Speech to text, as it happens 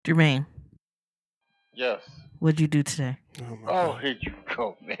Jermaine. Yes. What'd you do today? Oh, here you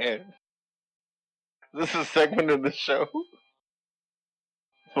go, man. This is a segment of the show.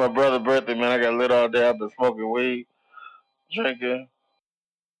 It's my brother's birthday, man. I got lit all day. I've been smoking weed, drinking.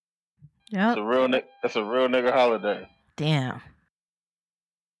 Yep. It's a real nigga holiday. Damn.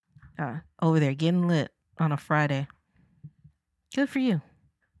 Over there getting lit on a Friday. Good for you.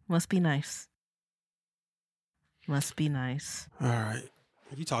 Must be nice. Must be nice. All right.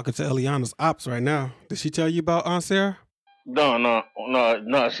 You talking to Eliana's ops right now. Did she tell you about Aunt Sarah? No,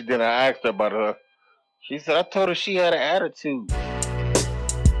 she didn't. I asked her about her. She said, I told her she had an attitude.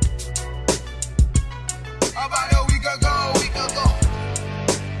 About a week ago.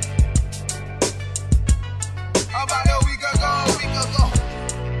 About a week ago.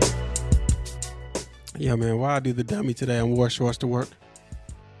 Yeah, man. Why I do the dummy today and wore shorts to work?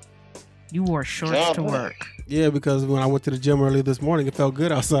 You wore shorts to work. Yeah, because when I went to the gym earlier this morning, it felt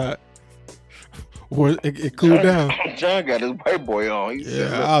good outside. It cooled down. John got his white boy on. I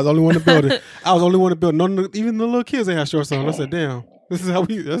was the only one to build it. No, even the little kids ain't have shorts on. I said, damn, that's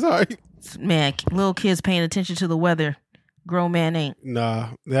all right. Man, little kids paying attention to the weather. Grown man ain't.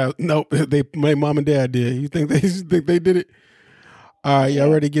 Nah, nope. My mom and dad did. You think they did it? All right,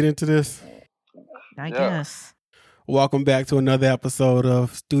 y'all ready to get into this? I guess. Welcome back to another episode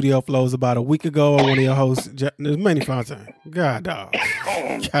of Studio Flows. About a week ago, one of your hosts, Manny Fontaine. God, dog.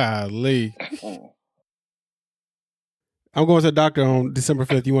 Golly. I'm going to the doctor on December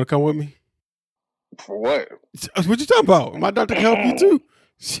 5th. You want to come with me? For what? What you talking about? My doctor can help you too.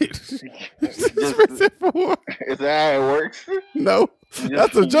 Shit. Is that how it works? No,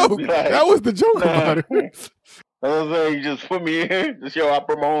 that's a joke. That was the joke about it. I was saying, you just put me in. Just I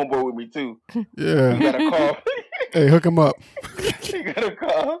bring my homeboy with me too. Yeah. You gotta call. Hey, hook him up. You gotta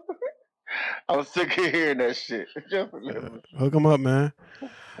call. I'm sick of hearing that shit. Hook him up, man.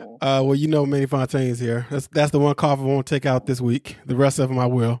 Well, you know Manny Fontaine's here. That's the one cough I won't take out this week. The rest of them I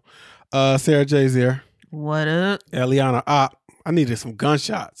will. Sarah J's here. What up? Eliana Op. I needed some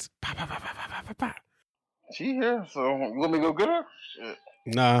gunshots. She here, so let me go get her? Shit.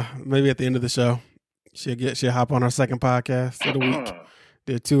 Nah, maybe at the end of the show. She'll hop on our second podcast of the week.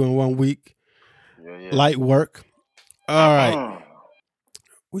 Did 2 in 1 week. Yeah. Light work. All right.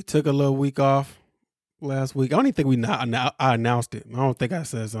 We took a little week off last week. I don't even think I announced it. I don't think I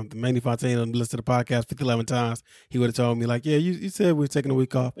said something. Manny Fontaine listened to the podcast 11 times. He would have told me, like, yeah, you said we were taking a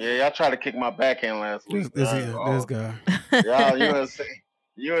week off. Yeah, y'all tried to kick my backhand last week. This guy. Y'all,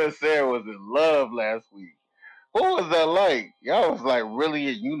 you and Sarah was in love last week. What was that like? Y'all was like really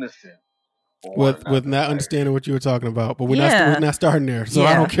in unison. With not understanding what you were talking about, but we're not starting there, so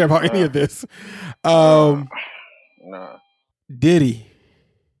I don't care about any of this. Nah. Diddy,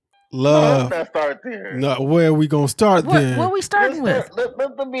 love. No, let's not start there. No, where are we gonna start then? What are we starting with? Let's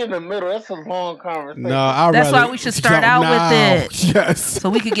be in the middle. That's a long conversation. No, that's why we should start out with it. Yes,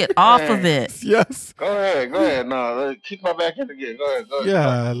 so we could get off of it. Yes. Go ahead. No, keep my back in again. Go ahead.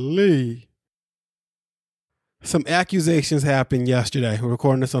 Golly. Some accusations happened yesterday. We're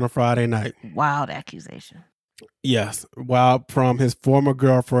recording this on a Friday night. Wild accusation. Yes. Wild from his former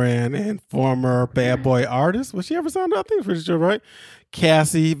girlfriend and former bad boy artist. Was she ever signed up? I think it's pretty sure, right?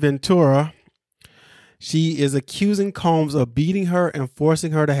 Cassie Ventura. She is accusing Combs of beating her and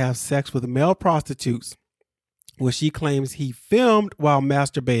forcing her to have sex with male prostitutes, which she claims he filmed while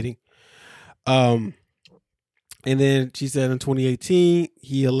masturbating. And then she said in 2018,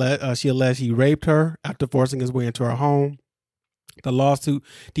 she alleged he raped her after forcing his way into her home. The lawsuit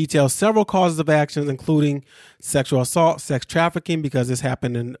details several causes of actions, including sexual assault, sex trafficking, because this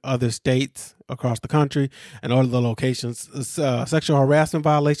happened in other states across the country and other locations, sexual harassment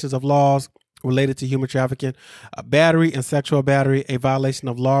violations of laws related to human trafficking, battery and sexual battery, a violation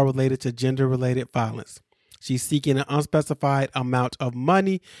of law related to gender-related violence. She's seeking an unspecified amount of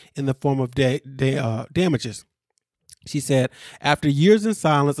money in the form of damages. She said, after years in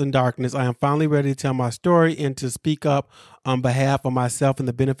silence and darkness, I am finally ready to tell my story and to speak up on behalf of myself and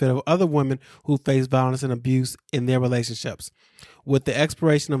the benefit of other women who face violence and abuse in their relationships. With the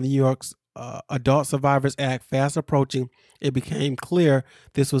expiration of New York's Adult Survivors Act fast approaching, it became clear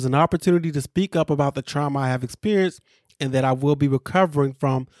this was an opportunity to speak up about the trauma I have experienced and that I will be recovering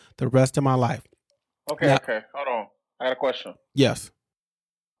from the rest of my life. Okay. Hold on. I got a question. Yes.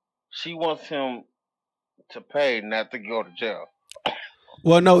 She wants him to pay, not to go to jail.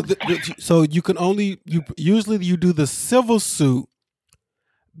 Well, no. So you can usually you do the civil suit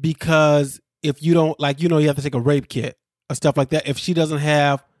because if you don't you have to take a rape kit or stuff like that. If she doesn't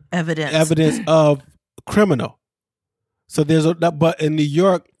have evidence of criminal, so but in New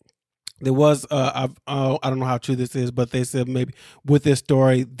York, There was, I don't know how true this is, but they said maybe with this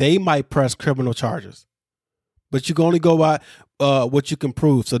story, they might press criminal charges. But you can only go by what you can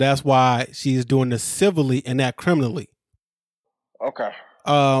prove. So that's why she's doing this civilly and not criminally. Okay.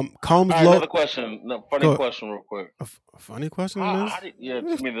 Combs. All right, another question. Funny question, real quick. A funny question, Miss? Yeah,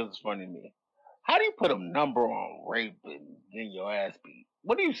 to me, this is funny to me. How do you put a number on rape and getting your ass beat?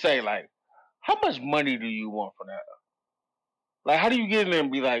 What do you say? Like, how much money do you want for that? Like, how do you get in there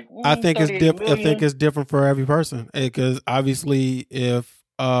and be like? I think it's different. I think it's different for every person because obviously, if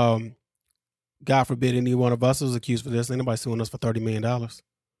God forbid any one of us was accused for this, ain't nobody suing us for $30 million.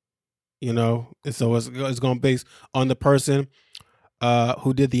 You know, and so it's going to base on the person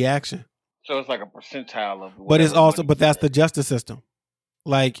who did the action. So it's like a percentile of. But it's also, but that's the justice system.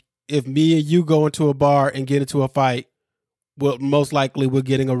 Like, if me and you go into a bar and get into a fight, well, most likely we're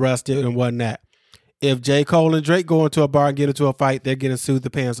getting arrested and whatnot. If J. Cole and Drake go into a bar and get into a fight, they're getting sued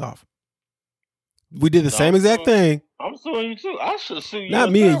the pants off. We did the same exact thing. I'm suing you too. I should sue you.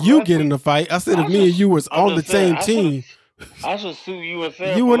 Not me and you get in a fight. I said if me and you was on the same team. I should sue you and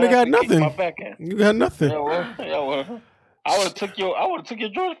Sam. You wouldn't have got nothing. You got nothing. Yeah, well, I would have took your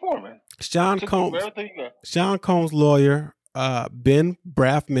George Foreman. Sean Combs' lawyer, Ben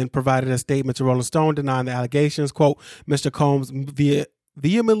Braffman, provided a statement to Rolling Stone denying the allegations. Quote, Mr. Combs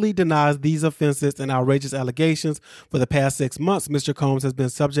vehemently denies these offenses and outrageous allegations. For the past 6 months, Mr. Combs has been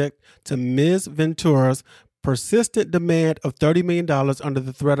subject to Ms. Ventura's persistent demand of $30 million under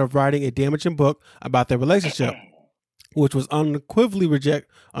the threat of writing a damaging book about their relationship, which was unequivocally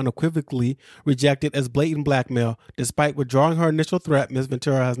rejected as blatant blackmail. Despite withdrawing her initial threat, Ms.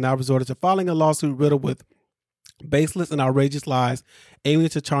 Ventura has now resorted to filing a lawsuit riddled with baseless and outrageous lies, aiming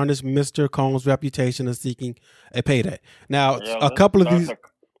to tarnish Mr. Combs' reputation and seeking a payday. Now, a couple of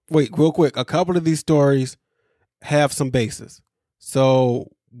these stories have some basis.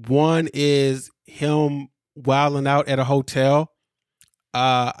 So one is him wilding out at a hotel.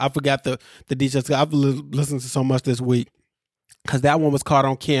 I forgot the details. I've listened to so much this week because that one was caught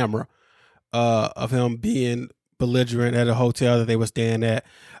on camera of him being belligerent at a hotel that they were staying at.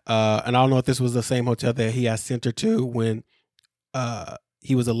 And I don't know if this was the same hotel that he had sent her to when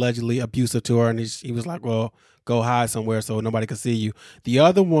he was allegedly abusive to her. And he was like, well, go hide somewhere so nobody can see you. The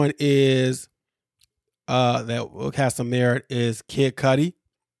other one is that has some merit is Kid Cudi.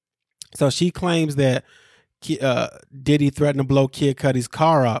 So she claims that Diddy threatened to blow Kid Cudi's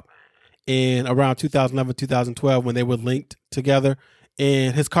car up in around 2011, 2012 when they were linked together.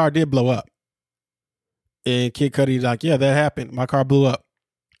 And his car did blow up. And Kid Cudi's like, yeah, that happened. My car blew up.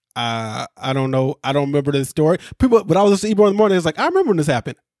 I don't know. I don't remember the story. But I was listening to Ebro in the morning. It's like, I remember when this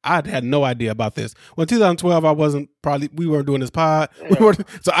happened. I had no idea about this. Well, in 2012, we weren't doing this pod. Yeah.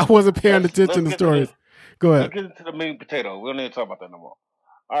 So I wasn't paying attention to stories. Go ahead. Let's get into the meat and potato. We don't need to talk about that no more.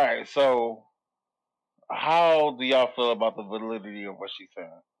 All right. So how do y'all feel about the validity of what she's saying?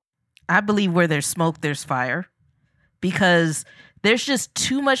 I believe where there's smoke, there's fire. Because there's just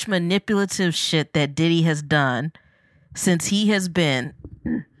too much manipulative shit that Diddy has done since he has been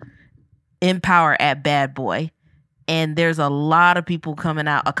in power at Bad Boy. And there's a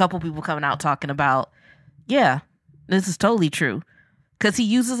couple people coming out talking about, yeah, this is totally true. Because he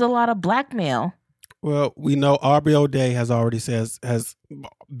uses a lot of blackmail. Well, we know Aubrey O'Day has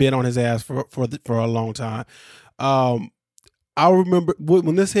been on his ass for a long time. I remember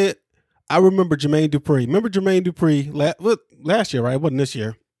when this hit, I remember Jermaine Dupri. Remember Jermaine Dupri last year, right? It wasn't this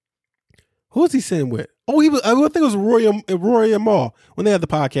year. Who was he sitting with? Oh, I think it was Rory and Maul when they had the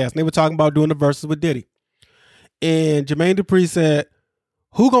podcast. And they were talking about doing the verses with Diddy. And Jermaine Dupri said,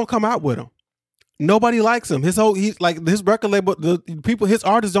 "Who gonna come out with him? Nobody likes him. His record label, the people, his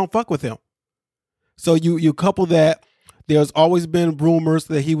artists don't fuck with him." So you couple that. There's always been rumors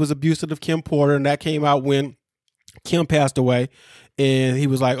that he was abusive of Kim Porter, and that came out when Kim passed away. And he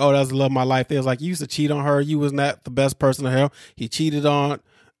was like, "Oh, that's the love of my life." They was like, "You used to cheat on her. You was not the best person to have." He cheated on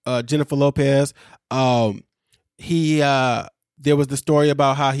Jennifer Lopez. There was the story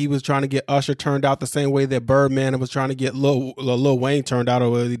about how he was trying to get Usher turned out the same way that Birdman was trying to get Lil Wayne turned out,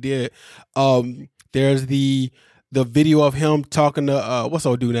 or what he did. There's the video of him talking to what's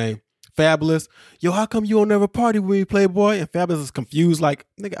old dude name? Fabulous. Yo, how come you don't never party with me, Playboy? And Fabulous is confused, like,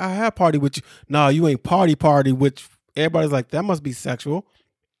 nigga, I have party with you. No, you ain't party, which everybody's like, that must be sexual.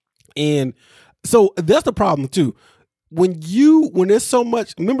 And so that's the problem too. When there's so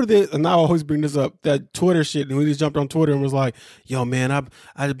much, remember that, and I always bring this up, that Twitter shit, and we just jumped on Twitter and was like, yo, man,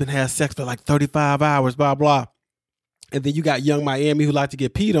 I've been had sex for like 35 hours, blah, blah. And then you got Young Miami who like to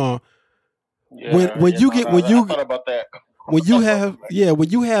get peed on. Yeah, when you thought about that. When you have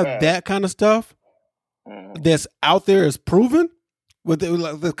that kind of stuff that's out there is proven,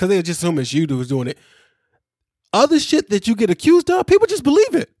 because they just assume it's you who's doing it. Other shit that you get accused of, people just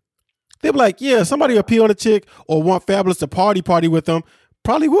believe it. They're like, yeah, somebody will pee on a chick or want Fabulous to party with them.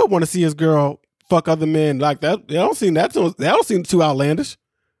 Probably would want to see his girl fuck other men like that. They don't seem too outlandish.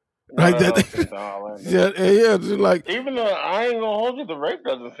 Like that. Yeah, just like even though I ain't gonna hold you, the rape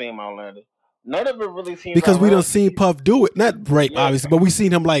doesn't seem outlandish. None of it really seems because we done outlandish. seen Puff do it, not rape obviously, but we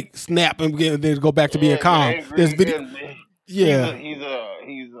seen him like snap and then go back to being calm. There's video. Yeah,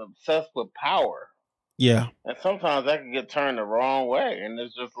 he's obsessed with power. Yeah, and sometimes that can get turned the wrong way, and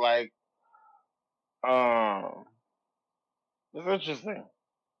it's just like, it's interesting.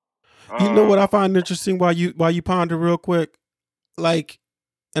 You know what I find interesting while you ponder real quick, like,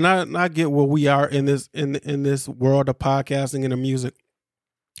 and I get where we are in this world of podcasting and the music,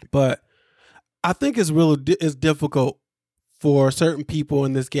 but I think it's difficult for certain people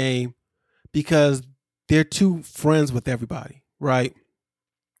in this game because they're too friends with everybody, right?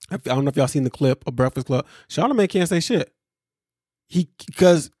 I don't know if y'all seen the clip of Breakfast Club. Charlamagne can't say shit.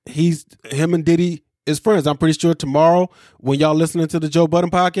 Because him and Diddy is friends. I'm pretty sure tomorrow when y'all listening to the Joe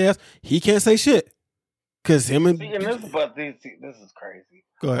Budden podcast, he can't say shit. Cause him and this is crazy.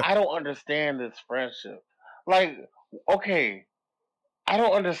 Go ahead. I don't understand this friendship. Like, okay, I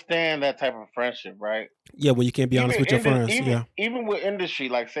don't understand that type of friendship, right? Yeah, when you can't be honest with your friends. Even with industry,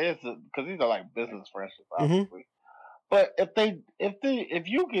 like say it's because these are like business friendships, obviously. But if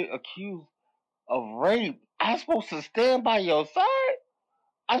you get accused of rape, I'm supposed to stand by your side.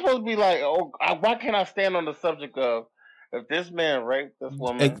 I'm supposed to be like, oh, why can't I stand on the subject of if this man raped this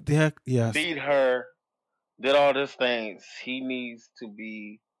woman, beat her, did all these things, he needs to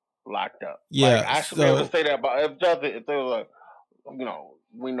be locked up. Yeah, like, I should be able to say that. But if they were like, you know,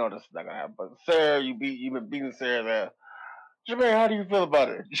 we know this is not gonna happen. But Sarah, you've been beating Sarah there. Jermaine, how do you feel about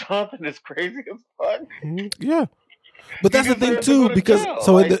it? Jonathan is crazy as fuck. Yeah. But that's the thing too, because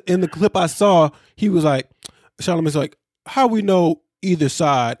in the clip I saw, he was like, Charlamagne's like, how we know either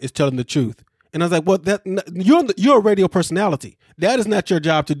side is telling the truth? And I was like, well, you're a radio personality. That is not your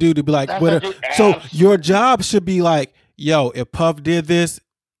job to do, to be like, so your job should be like, yo, if Puff did this,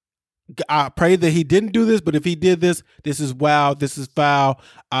 I pray that he didn't do this, but if he did this, this is wild, this is foul.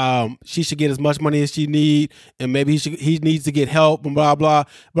 She should get as much money as she need, and maybe he needs to get help, and blah blah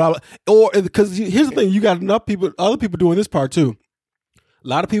blah blah. Or because here's the thing, you got other people doing this part too. A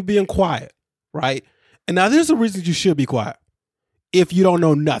lot of people being quiet, right? And now there's a reason you should be quiet. If you don't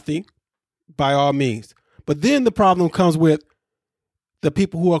know nothing, by all means. But then the problem comes with the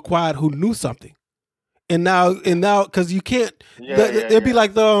people who are quiet who knew something, and now because you can't. It'd be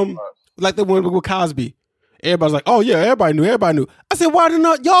like the one with Cosby. Everybody's like, oh yeah, everybody knew. I said, why did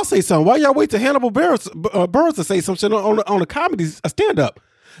not y'all say something? Why y'all wait till Hannibal Buress to say some shit on a comedy, a stand-up?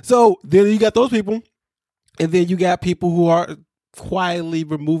 So then you got those people, and then you got people who are quietly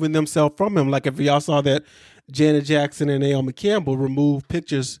removing themselves from him. Like if y'all saw that Janet Jackson and Naomi Campbell removed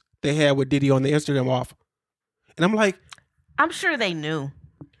pictures they had with Diddy on the Instagram off. And I'm like, I'm sure they knew.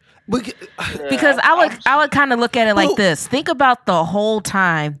 Because I would kind of look at it like this. Think about the whole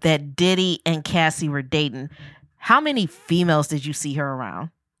time that Diddy and Cassie were dating. How many females did you see her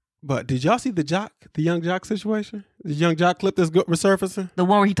around? But did y'all see the young Jock situation? The young Jock clip that's resurfacing? The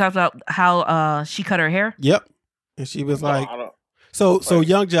one where he talked about how she cut her hair? Yep. And she was like, so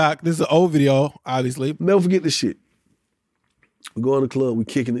young Jock, this is an old video, obviously. Never forget this shit. We go in the club, we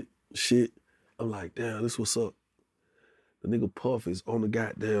kicking it, shit. I'm like, damn, this what's up. The nigga Puff is on the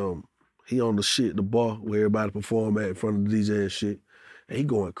goddamn, he on the shit, the bar where everybody perform at in front of the DJ and shit. And he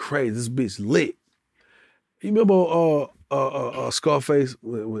going crazy. This bitch lit. You remember Scarface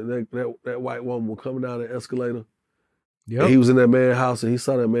when that white woman was coming down the escalator? Yeah. He was in that man's house and he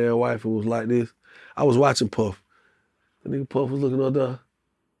saw that man's wife and was like this. I was watching Puff. The nigga Puff was looking up there.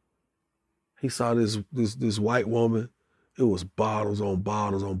 He saw this white woman. It was bottles on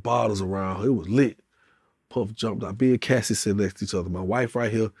bottles on bottles around her. It was lit. Puff jumped out. Me and Cassie sitting next to each other. My wife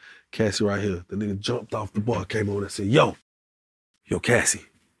right here, Cassie right here. The nigga jumped off the bar, came over and said, yo, Cassie,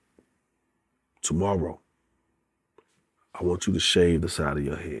 tomorrow, I want you to shave the side of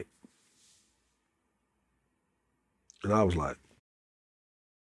your head. And I was like,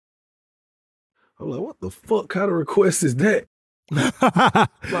 what the fuck kind of request is that?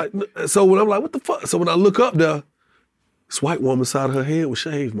 So when I'm like, what the fuck? So when I look up there, this white woman's side of her head was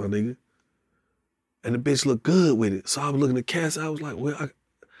shaved, my nigga. And the bitch looked good with it. So I was looking at Cassie. I was like,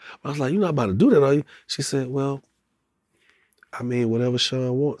 you're not about to do that, are you? She said, well, I mean, whatever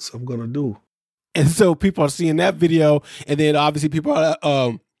Sean wants, I'm going to do. And so people are seeing that video. And then obviously people are,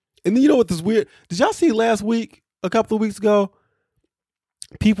 and then you know what this weird, did y'all see last week, a couple of weeks ago,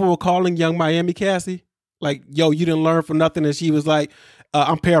 people were calling Young Miami Cassie? Like, yo, you didn't learn from nothing. And she was like,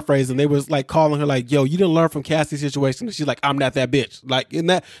 I'm paraphrasing. They was like calling her like, yo, you didn't learn from Cassie's situation. And she's like, I'm not that bitch. Like, and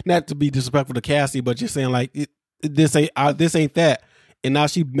that, not to be disrespectful to Cassie, but just saying like, this ain't that. And now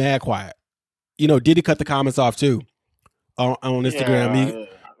she mad quiet. You know, Diddy cut the comments off too on Instagram. Yeah.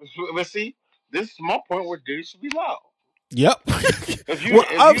 But see, this is my point where Diddy should be loud. Yep. If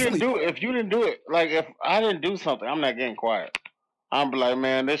you didn't do it, like if I didn't do something, I'm not getting quiet. I'm like,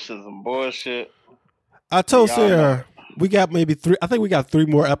 man, this is some bullshit. I told Sarah we got maybe 3. I think we got 3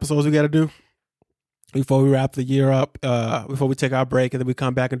 more episodes we got to do before we wrap the year up. Before we take our break and then we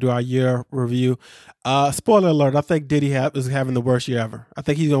come back and do our year review. Spoiler alert: I think Diddy is having the worst year ever. I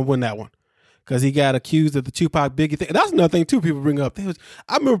think he's gonna win that one because he got accused of the Tupac Biggie thing. And that's another thing too. People bring up.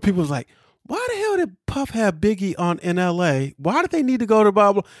 I remember people was like, why the hell did Puff have Biggie on in L.A.? Why did they need to go to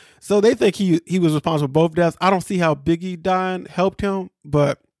Bible? So they think he was responsible for both deaths. I don't see how Biggie dying helped him,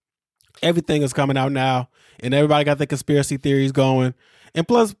 but everything is coming out now, and everybody got the conspiracy theories going. And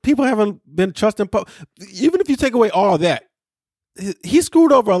plus, people haven't been trusting Puff. Even if you take away all that, he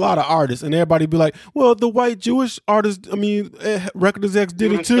screwed over a lot of artists, and everybody be like, well, the white Jewish artist, record execs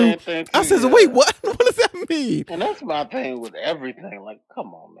did it too. I says, wait, what? What does that mean? And that's my thing with everything. Like,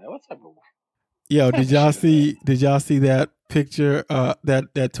 come on, man. What type of... Yo, did y'all see that picture,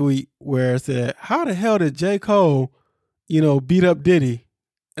 that tweet where it said, how the hell did J. Cole, beat up Diddy?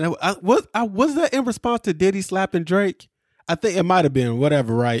 And was that in response to Diddy slapping Drake? I think it might have been,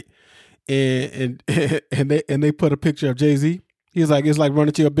 whatever, right? And they put a picture of Jay-Z. He's like, it's like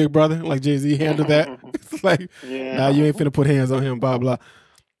running to your big brother, like Jay-Z handled that. It's like, nah, you ain't finna put hands on him, blah, blah.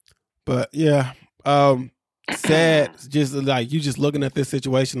 But yeah, sad, just like you just looking at this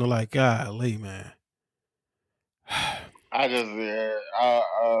situation and like, golly, man.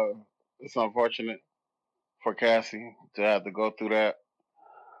 It's unfortunate for Cassie to have to go through that.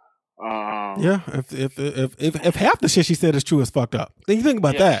 Yeah, if half the shit she said is true, it's fucked up. Then you think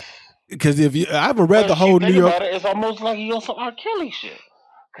about that. Because I haven't read the whole New York. It's almost like he on some R. Kelly shit.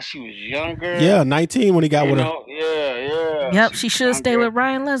 Because she was younger. Yeah, 19 when he got with her. Yeah. Yep, she should have stayed with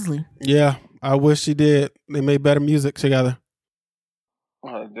Ryan Leslie. Yeah, I wish she did. They made better music together.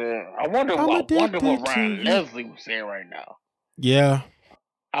 I wonder what Ryan Leslie was saying right now. Yeah.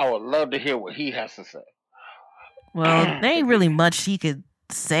 I would love to hear what he has to say. Well, there ain't really much he could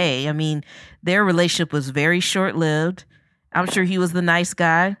say. I mean, their relationship was very short-lived. I'm sure he was the nice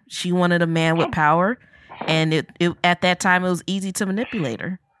guy. She wanted a man with power, and it at that time it was easy to manipulate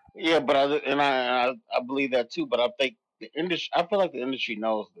her. Yeah, but I believe that too. But I think the industry. I feel like the industry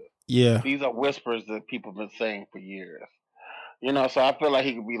knows this. Yeah, these are whispers that people have been saying for years. So I feel like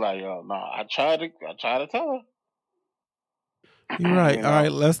he could be like, "Yo, no, I tried to tell her." You're right. All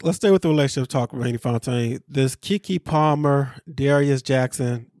right, let's stay with the relationship talk, Rainy Fontaine. This Keke Palmer, Darius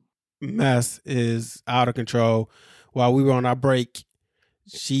Jackson mess is out of control. While we were on our break,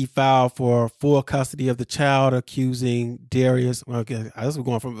 she filed for full custody of the child, accusing Darius. Okay, this was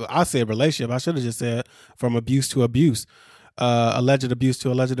going from, I said relationship. I should have just said from abuse to abuse, alleged abuse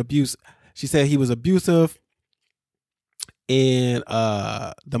to alleged abuse. She said he was abusive, and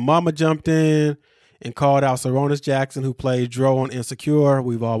the mama jumped in and called out Saronis Jackson, who played Dro on Insecure.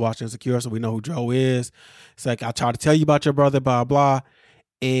 We've all watched Insecure, so we know who Dro is. It's like, I tried to tell you about your brother, blah, blah.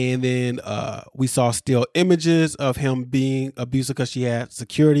 And then we saw still images of him being abusive because she had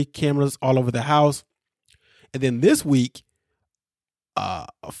security cameras all over the house. And then this week, a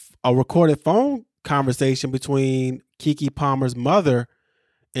recorded phone conversation between Keke Palmer's mother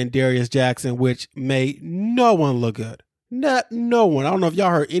and Darius Jackson, which made no one look good. Not no one. I don't know if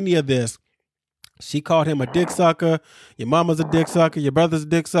y'all heard any of this. She called him a dick sucker. Your mama's a dick sucker. Your brother's a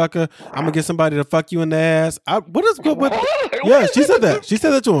dick sucker. I'm gonna get somebody to fuck you in the ass. Yeah, she said that. She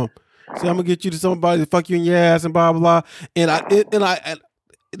said that to him. So I'm gonna get you to somebody to fuck you in your ass and blah blah blah. And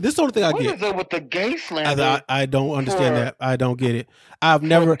this is the only thing I get. What is it with the gay slander? I don't understand that. I don't get it. I've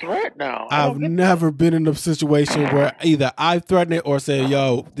never been in a situation where either I threaten it or say,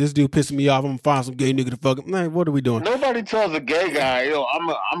 "Yo, this dude pissing me off. I'm gonna find some gay nigga to fuck him." Man, what are we doing? Nobody tells a gay guy, "Yo, I'm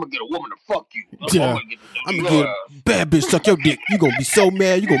gonna get a woman to fuck you." I'm gonna get a bad bitch suck your dick. You gonna be so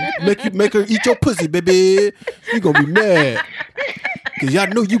mad. You gonna make her eat your pussy, baby. You gonna be mad. Cause y'all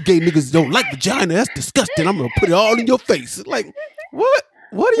know you gay niggas don't like vagina. That's disgusting. I'm gonna put it all in your face. Like, what?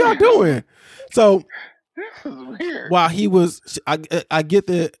 What are y'all doing? So this is weird. While he was, I get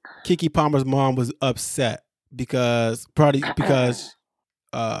that Keke Palmer's mom was upset because Keke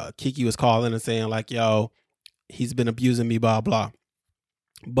was calling and saying like, "Yo, he's been abusing me, blah blah."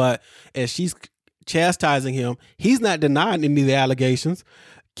 But as she's chastising him, he's not denying any of the allegations.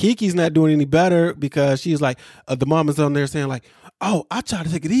 Keke's not doing any better because she's like, the mom is on there saying like, "Oh, I try to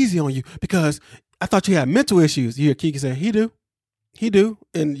take it easy on you because I thought you had mental issues. You hear Keke saying, he do.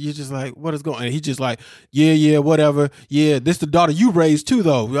 And you're just like, what is going on? And he's just like, yeah, whatever. Yeah, this the daughter you raised too,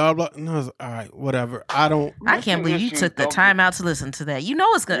 though. Blah, blah. And I was like, all right, whatever. I can't believe you took the time out to listen to that. You know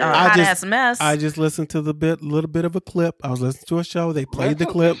it's a hot ass mess. I just listened to little bit of a clip. I was listening to a show. They played the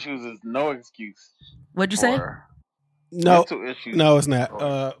clip. Issues is no excuse. What'd you say? No, it's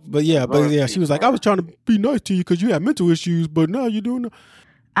not. But yeah, she was like, I was trying to be nice to you because you had mental issues, but now you're doing.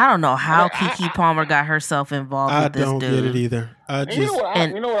 I don't know how Keke Palmer got herself involved with this dude. I don't get it either.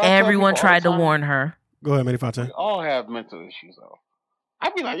 Everyone tried to warn her. Go ahead, Manny Fontaine. We all have mental issues, though.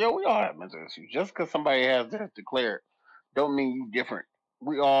 I'd be like, yo, we all have mental issues. Just because somebody has that declared, don't mean you different.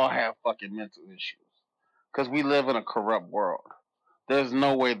 We all have fucking mental issues. Because we live in a corrupt world. There's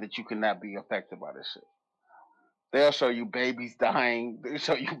no way that you cannot be affected by this shit. They'll show you babies dying. They'll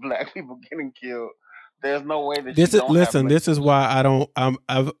show you black people getting killed. There's no way that this is why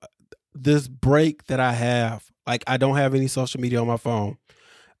this break that I have, like I don't have any social media on my phone.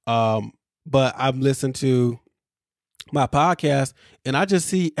 But I'm listening to my podcast and I just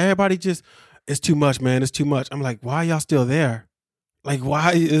see everybody it's too much, man. It's too much. I'm like, why are y'all still there? Like,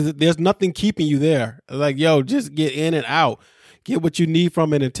 why there's nothing keeping you there? Like, yo, just get in and out. Get what you need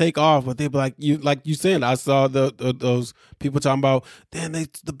from it and take off. But they be like you saying, I saw those people talking about, damn,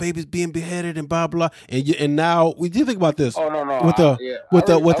 the baby's being beheaded and blah blah. And now we do think about this. Oh no.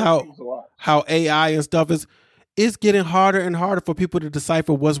 With how AI and stuff is, it's getting harder and harder for people to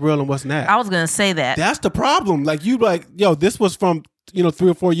decipher what's real and what's not. I was gonna say that. That's the problem. Like yo, this was from 3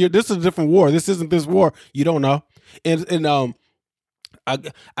 or 4 years. This is a different war. This isn't this war. You don't know. And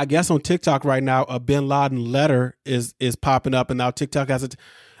I guess on TikTok right now, a Bin Laden letter is popping up, and now TikTok has it.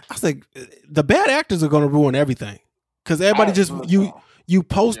 I was like, the bad actors are going to ruin everything because everybody you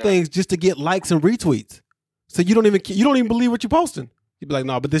post things just to get likes and retweets, so you don't even believe what you're posting. You be like,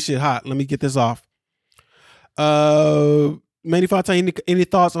 no, but this shit hot. Let me get this off. Manny Fontaine, any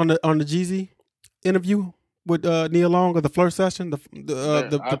thoughts on the Jeezy interview with Nia Long or the flirt session,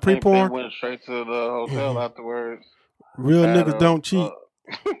 the pre-porn? They went straight to the hotel afterwards. Real niggas don't cheat.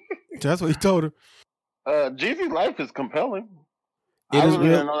 That's what he told her. Jeezy's life is compelling. I really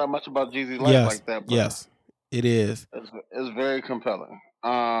didn't know that much about Jeezy's life like that. But yes, it is. It's very compelling.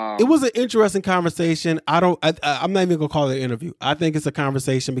 It was an interesting conversation. I'm not even gonna call it an interview. I think it's a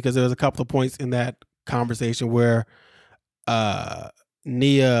conversation because there was a couple of points in that conversation where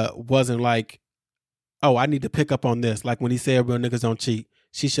Nia wasn't like, oh, I need to pick up on this. Like when he said real niggas don't cheat,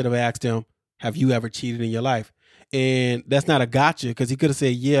 she should have asked him, have you ever cheated in your life? And that's not a gotcha because he could have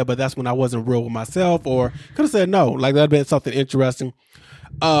said, yeah, but that's when I wasn't real with myself, or could have said no. Like that'd been something interesting.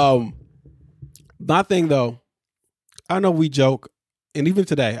 My thing though, I know we joke, and even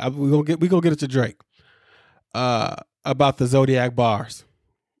today, we gonna get it to Drake about the Zodiac bars.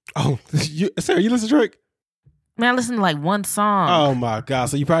 Oh, Sarah, you listen to Drake? Man, I listened to like one song. Oh my God!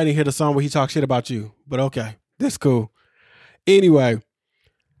 So you probably didn't hear the song where he talks shit about you, but okay, that's cool. Anyway,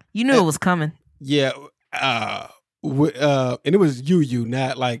 you knew it was coming. Yeah. And it was you,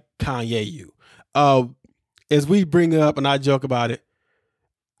 not like Kanye you. As we bring up and I joke about it,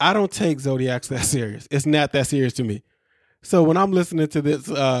 I don't take Zodiacs that serious. It's not that serious to me. So when I'm listening to this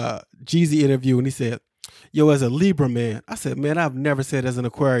Jeezy interview and he said, yo, as a Libra man, I said, man, I've never said as an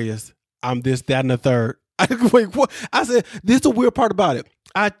Aquarius, I'm this, that, and the third. Wait, what? I said, this is the weird part about it.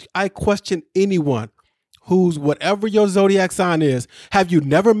 I question anyone who's whatever your zodiac sign is. Have you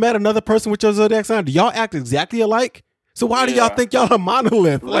never met another person with your zodiac sign? Do y'all act exactly alike? So why do y'all think y'all a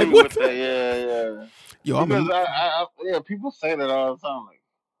monolith? Like what? Yeah. Yo, because people say that all the time. Like,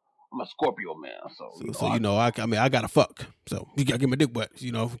 I'm a Scorpio man, I gotta fuck. So you gotta get my dick wet.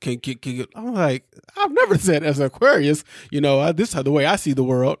 Can't. I'm like, I've never said as an Aquarius. This is the way I see the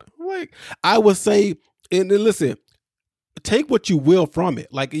world. Like I would say, and listen. Take what you will from it.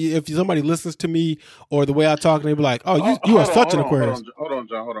 Like if somebody listens to me or the way I talk, and they be like, "Oh, you are such an Aquarius." Hold on,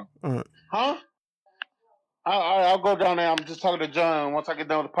 John. Hold on. All right. Huh? I'll go down there. I'm just talking to John. Once I get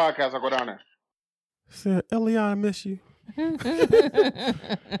done with the podcast, I'll go down there. Said, Eliana, miss you.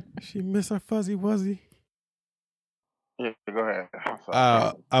 She miss her fuzzy wuzzy. Yeah, go ahead.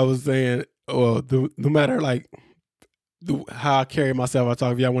 I was saying, well, no matter like how I carry myself, I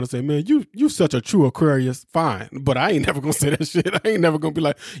talk. If y'all want to say, man, you such a true Aquarius, fine. But I ain't never gonna say that shit. I ain't never gonna be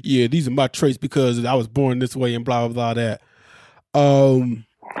like, yeah, these are my traits because I was born this way and blah blah blah that.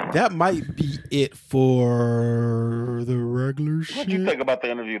 That might be it for the regular shit. What did you think about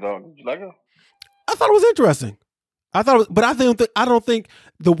the interview, though? Did you like it? I thought it was interesting. But I don't think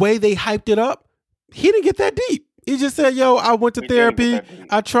the way they hyped it up, he didn't get that deep. He just said, yo, I went to therapy,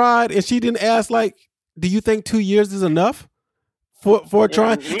 I tried, and she didn't ask like, do you think 2 years is enough for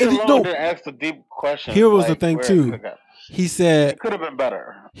trying. Neil And, Long no, didn't ask the deep questions. here was the like, thing where too. it He said, could have been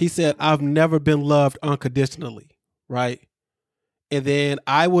better. he said, I've never been loved unconditionally, right? And then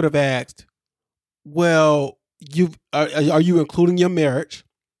I would have asked, well, are you including your marriage,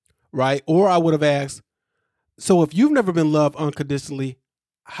 right? Or I would have asked, so if you've never been loved unconditionally,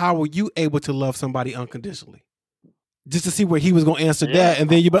 how were you able to love somebody unconditionally? Just to see where he was going to answer that, and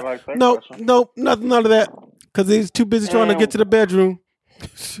then you, but like that no, question. none of that, because he's too busy trying to get to the bedroom.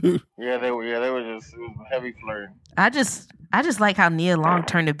 Shoot. Yeah, they were just, it was heavy flirting. I just like how Nia Long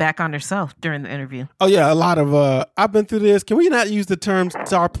turned it back on herself during the interview. Oh yeah, a lot of I've been through this. Can we not use the term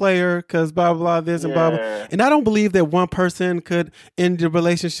star player because blah blah this and blah blah? And I don't believe that one person could end the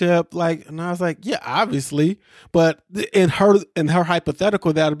relationship. Like, and I was like, yeah, obviously, but in her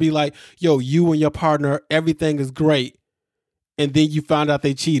hypothetical, that would be like, yo, you and your partner, everything is great, and then you found out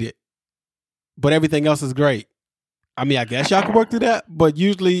they cheated, but everything else is great. I mean, I guess y'all can work through that, but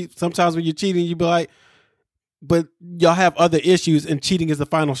usually, sometimes when you're cheating, you be like, but y'all have other issues, and cheating is the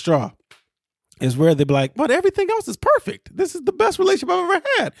final straw. Is where they be like, but everything else is perfect. This is the best relationship I've ever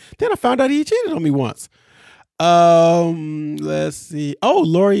had. Then I found out he cheated on me once. Let's see. Oh,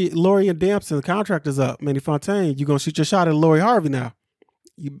 Lori and Dampson, the contract is up. Manny Fontaine, you gonna shoot your shot at Lori Harvey now?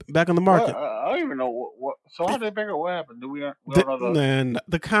 You back on the market? I don't even know what. So how did they back up? What happened? We don't know Man,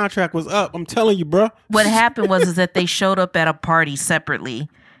 the contract was up. I'm telling you, bro. What happened was that they showed up at a party separately,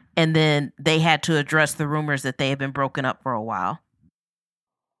 and then they had to address the rumors that they had been broken up for a while.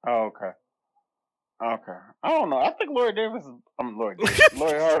 Oh, okay. I don't know. I think Lori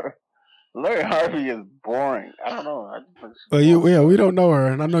Harvey is boring. I don't know. We don't know her,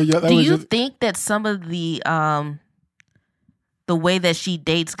 and I know you. Do you think that some of the way that she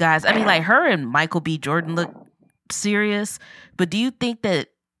dates guys, I mean, like her and Michael B. Jordan look serious, but do you think that?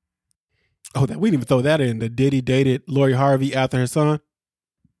 Oh, that we didn't even throw that in. The Diddy dated Lori Harvey after her son.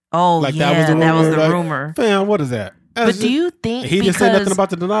 Oh, like yeah, that was the like, rumor. Fam, what is that? But do you think he didn't say nothing about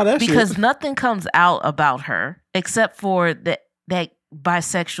to deny that because shit? nothing comes out about her except for that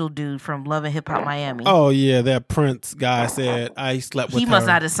bisexual dude from Love and Hip Hop Miami. Oh yeah, that Prince guy said I slept with her. He must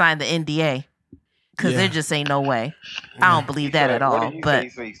not have signed the NDA because there just ain't no way. I don't believe that at all. But he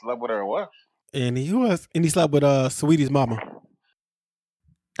said he slept with her or what? And he slept with Sweetie's mama.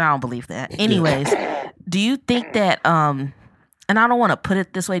 I don't believe that. Anyways, do you think that and I don't want to put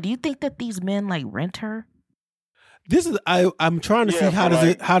it this way, do you think that these men like rent her? This is I'm trying to see how does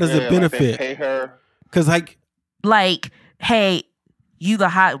it benefit? Like they pay her because like, hey, you the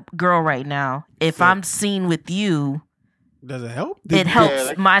hot girl right now. If I'm seen with you, does it help? It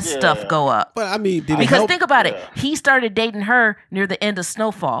helps my stuff go up. But I mean, because think about it, he started dating her near the end of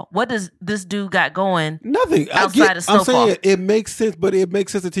Snowfall. What does this dude got going? Nothing outside of Snowfall. I'm saying it makes sense, but it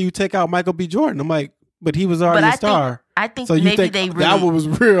makes sense until you take out Michael B. Jordan. I'm like, but he was already a star. I think so maybe they really, that one was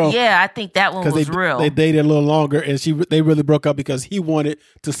real. Yeah, I think that one was real. They dated a little longer, and they really broke up because he wanted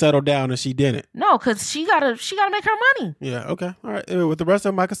to settle down and she didn't. No, because she gotta make her money. Yeah. Okay. All right. With the rest of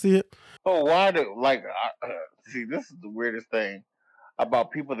them, I can see it. Oh, why do see? This is the weirdest thing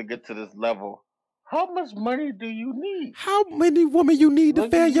about people to get to this level. How much money do you need? How many women you need to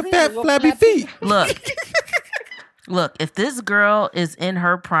fan your fat flabby feet? Look. If this girl is in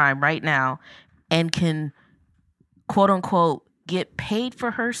her prime right now and can, quote unquote, get paid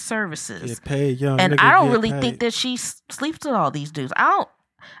for her services, get paid, young and nigga, I don't really think that she sleeps with all these dudes. I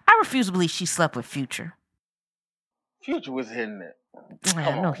refuse to believe she slept with Future. Future was hitting it.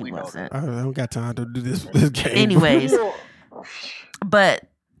 No, he wasn't. I don't got time to do this game. Anyways, but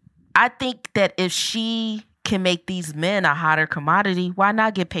I think that if she can make these men a hotter commodity, why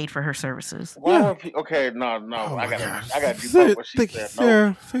not get paid for her services? Okay, no. Oh I got to do what she said.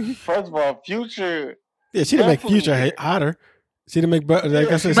 No. First of all, Future. Yeah, she didn't make Future hotter. She didn't make. But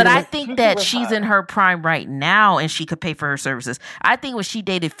I think that she's in her prime right now, and she could pay for her services. I think when she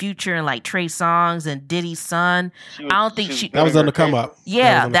dated Future and like Trey Songz and Diddy's son, I don't think she. That was on the come up.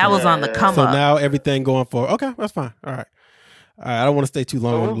 Yeah, that was on the come up. So now everything going for. Okay, that's fine. All right. I don't want to stay too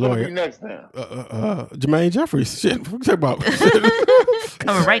long on the lawyer. Next then? Jermaine Jeffries. Shit, what you talking about?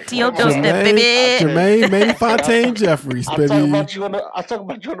 Coming right to your doorstep, baby. Jermaine Manny Fontaine Jeffries, baby. I'm talking about you on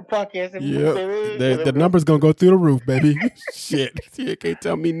the podcast. Yep. The number's gonna go through the roof, baby. Shit, you can't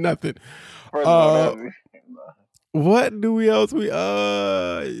tell me nothing. What do we else?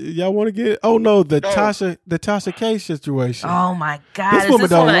 Y'all want to get? Oh no, the Tasha K situation. Oh my God, this woman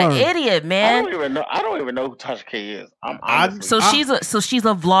an idiot, man. I don't even know who Tasha K is. So she's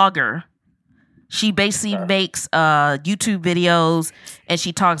a vlogger. She basically makes YouTube videos and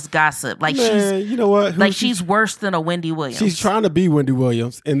she talks gossip. Like Man, you know what? she's worse than a Wendy Williams. She's trying to be Wendy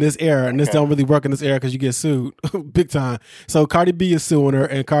Williams in this era, and this don't really work in this era because you get sued big time. So Cardi B is suing her,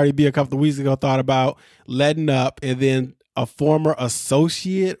 and Cardi B a couple of weeks ago thought about letting up, and then a former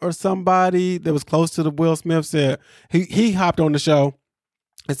associate or somebody that was close to the Will Smith said he hopped on the show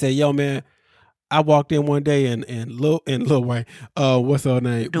and said, "Yo, man, I walked in one day and Lil Wayne, what's her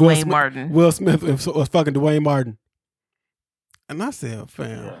name? Dwayne Martin. Will Smith was fucking Dwayne Martin." And I said,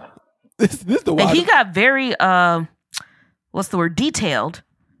 "Fam, this the wild." And he got very detailed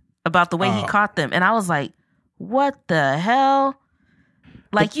about the way he caught them. And I was like, what the hell?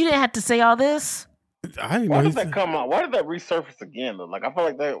 Like, you didn't have to say all this? I didn't Why know did that come out? Why did that resurface again? Though? Like, I feel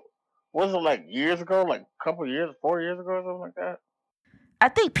like that wasn't like years ago, like a couple years, 4 years ago or something like that. I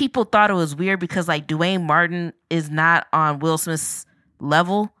think people thought it was weird because like Dwayne Martin is not on Will Smith's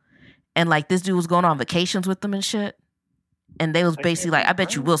level, and like this dude was going on vacations with them and shit, and they was basically like, I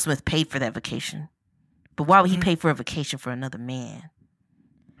bet you Will Smith paid for that vacation, but why would he pay for a vacation for another man?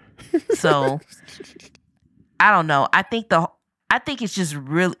 So I don't know. I think it's just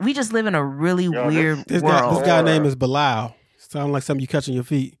really, we just live in a really weird world. This guy name is Bilal. Sound like something you catch on your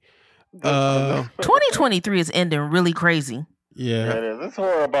feet. 2023 is ending really crazy. Yeah, it is. This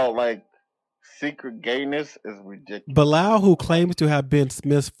horror about like secret gayness is ridiculous. Bilal, who claims to have been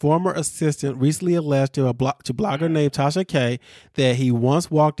Smith's former assistant, recently alleged to blogger named Tasha K that he once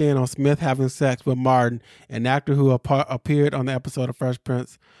walked in on Smith having sex with Martin, an actor who appeared on the episode of Fresh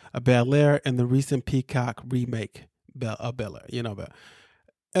Prince of Bel-Air and the recent Peacock remake Bel-Air. You know, but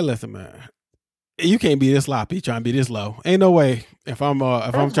and listen, man, you can't be this sloppy trying to be this low. Ain't no way. If I'm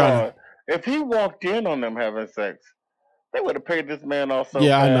trying to, if he walked in on them having sex, they would have paid this man off so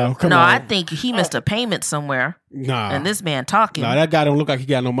yeah, fast. I know. Come on. I think he missed a payment somewhere. Nah. And this man talking. Nah, that guy don't look like he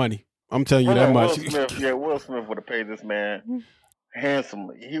got no money. I'm telling you that much. Will Smith would have paid this man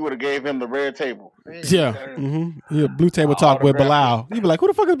handsomely. He would have gave him the red table. Yeah. Mm-hmm. Yeah, blue table talk with Bilal. You'd be like, who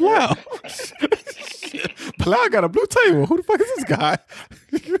the fuck is Bilal? Bilal got a blue table. Who the fuck is this guy?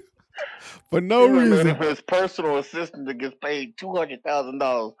 For no reason. His personal assistant that gets paid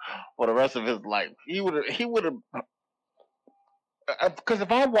 $200,000 for the rest of his life. He would have. Because if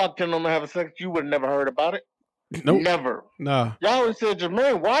I walked in on them having sex, you would have never heard about it. Nope. Never. Nah. Y'all always said,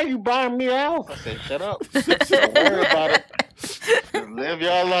 Jermaine, why are you buying me a house? I said, shut up. Don't worry about it. Just live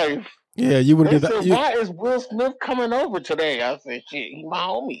your life. Yeah, you would have did that. Why is Will Smith coming over today? I said, shit, he my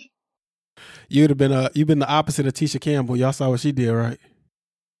homie. You'd have been you've been the opposite of Tisha Campbell. Y'all saw what she did, right?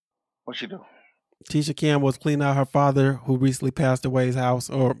 What she do? Tisha Campbell was cleaning out her father, who recently passed away's house,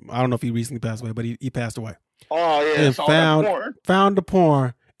 or I don't know if he recently passed away, but he passed away. Oh yeah, and found the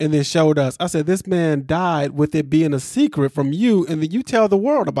porn and then showed us. I said, this man died with it being a secret from you, and then you tell the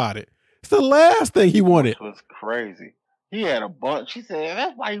world about it. It's the last thing he wanted. This was crazy. He had a bunch. She said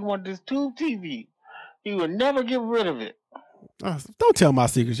that's why he wanted this tube TV. He would never get rid of it. Don't tell my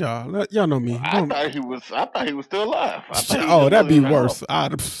secrets, y'all. Y'all know me. I thought he was still alive. That'd be worse.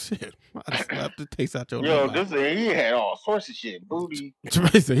 I'd slap the taste out your life. He had all sorts of shit. Booty.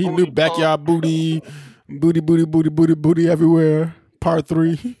 He knew backyard booty, booty everywhere. Part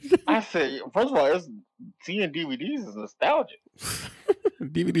 3. I said, first of all, seeing DVDs is nostalgic.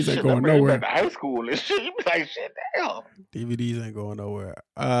 DVDs ain't going nowhere. Back to high school and shit. You be like, shit, damn. DVDs ain't going nowhere.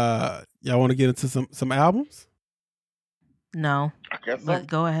 Y'all want to get into some albums? No. I guess so.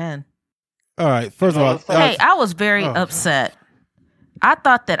 Go ahead. All right. First of all, hey, I was very upset. I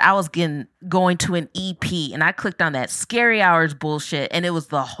thought that I was going to an EP, and I clicked on that Scary Hours bullshit, and it was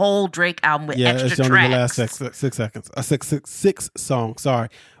the whole Drake album with extra it's only tracks. the last 6 seconds. Six songs. Sorry.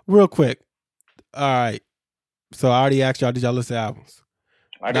 Real quick. All right. So I already asked y'all, did y'all listen to albums?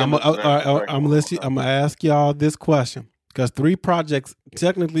 I'm gonna ask y'all this question because 3 projects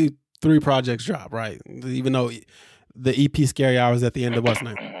drop, right? Even though the EP Scary Hours at the end of what's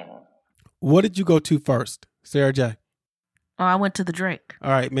name. What did you go to first, Sarah J? Oh, I went to the Drake.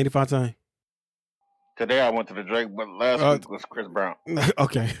 All right, Manny Fontaine. Today I went to the Drake, but last week was Chris Brown.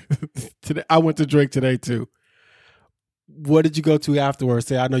 Okay. Today I went to Drake today too. What did you go to afterwards?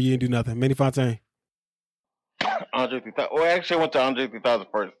 Say, I know you didn't do nothing. Manny Fontaine. Andre 3000. Well, actually, I went to Andre 3000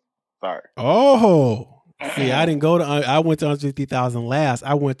 first. Sorry. Oh. See, I didn't go to. I went to Andre 3000 last.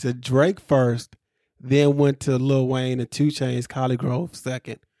 I went to Drake first, then went to Lil Wayne and 2 Chainz, Collie Grove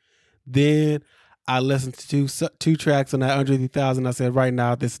second. Then I listened to two tracks on that Andre 3000. I said, right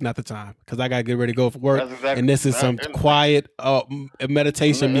now, this is not the time because I got to get ready to go for work. And this is some quiet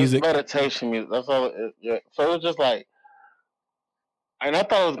meditation music. Meditation music. That's all. Yeah. So it was just like, And I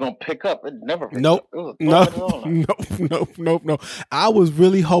thought it was gonna pick up. It never picked Nope. up. It was No. I was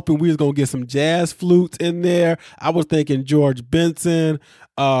really hoping we was gonna get some jazz flutes in there. I was thinking George Benson,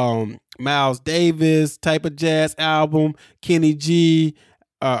 Miles Davis type of jazz album, Kenny G,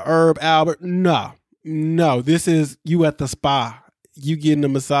 Herb Albert. No. This is you at the spa. You getting a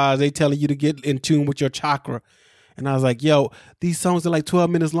massage. They telling you to get in tune with your chakra. And I was like, yo, these songs are like 12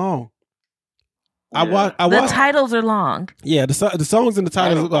 minutes long. Yeah. The titles are long. Yeah, the songs and the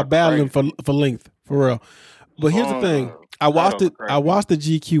titles are battling for length, for real. But here's the thing: I watched the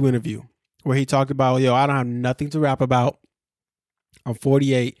GQ interview where he talked about, yo, I don't have nothing to rap about. I'm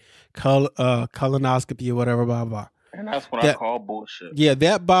 48, colonoscopy or whatever, blah blah. And that's what I call bullshit. Yeah,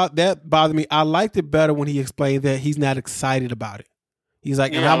 that bothered me. I liked it better when he explained that he's not excited about it. He's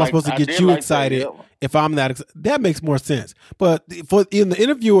like, and how am I supposed to get you excited if I'm not excited? That makes more sense. But in the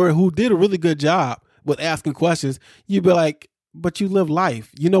interviewer who did a really good job with asking questions, you'd be like, but you live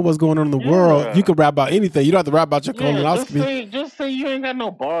life. You know what's going on in the world. You can rap about anything. You don't have to rap about your colonoscopy. Just say you ain't got no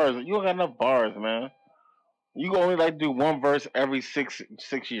bars. You don't got enough bars, man. You only like do one verse every six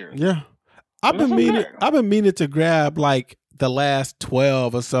years. Yeah. I've been meaning to grab like the last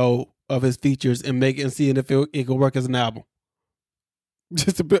 12 or so of his features and seeing if it could work as an album.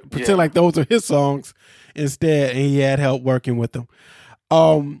 Just to pretend like those are his songs instead, and he had help working with them.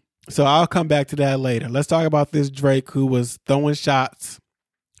 So I'll come back to that later. Let's talk about this Drake who was throwing shots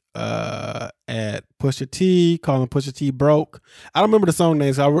at Pusha T, calling Pusha T broke. I don't remember the song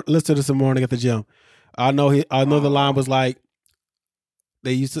names. So I listened to this this morning at the gym. I know the line was like,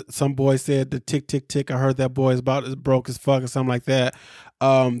 some boy said the tick tick tick. I heard that boy is about as broke as fuck or something like that.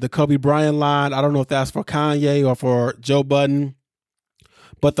 The Kobe Bryant line. I don't know if that's for Kanye or for Joe Budden.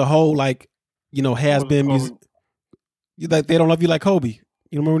 But the whole has been music. Like they don't love you like Kobe. You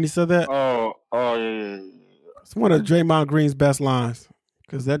remember when he said that? Oh yeah. It's one of Draymond Green's best lines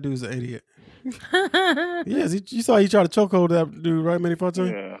because that dude's an idiot. Yes, you saw he tried to chokehold that dude, right, Manny Fontaine?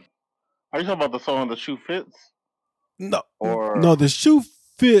 Yeah. Are you talking about the song "The Shoe Fits"? No, the Shoe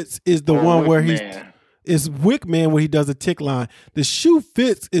Fits is the one where it's Wick Man where he does a tick line. The Shoe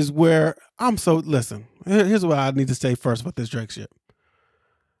Fits is where listen. Here's what I need to say first about this Drake shit.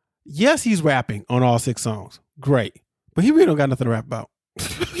 Yes, he's rapping on all 6 songs. Great. But he really don't got nothing to rap about.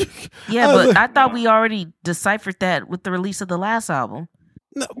 Yeah, but I thought we already deciphered that with the release of the last album.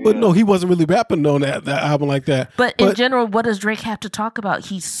 No, he wasn't really rapping on that album like that. But in general, what does Drake have to talk about?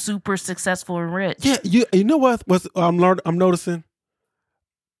 He's super successful and rich. Yeah, you know what I'm noticing?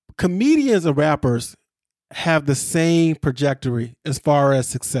 Comedians and rappers have the same trajectory as far as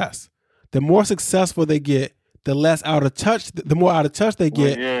success. The more successful they get, the less out of touch, the more out of touch they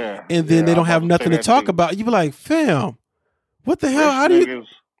get, and then they don't have nothing to talk about. You be like, fam, what the hell? How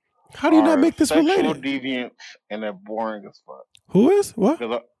do you not make this related? Sexual deviants and they're boring as fuck. Who is what?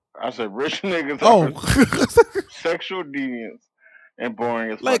 I said rich niggas. Oh, sexual deviants and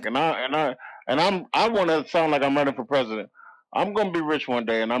boring as fuck. And I want to sound like I'm running for president. I'm gonna be rich one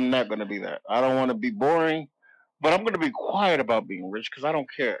day, and I'm not gonna be that. I don't want to be boring, but I'm gonna be quiet about being rich because I don't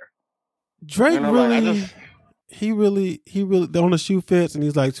care. Drake he really on the Shoe Fits, and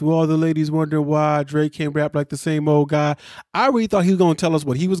he's like, to all the ladies wondering why Drake can't rap like the same old guy. I really thought he was going to tell us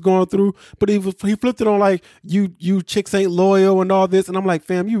what he was going through, but he flipped it on like, you chicks ain't loyal and all this, and I'm like,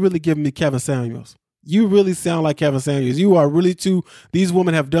 fam, you really giving me Kevin Samuels. You really sound like Kevin Samuels. You are really these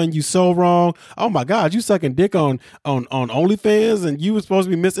women have done you so wrong. Oh my God, you sucking dick on OnlyFans, and you were supposed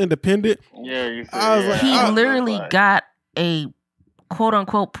to be Miss Independent. Yeah, you said, he literally got a quote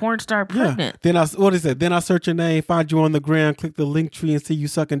unquote porn star pregnant. Yeah. Then I search your name, find you on the gram, click the link tree and see you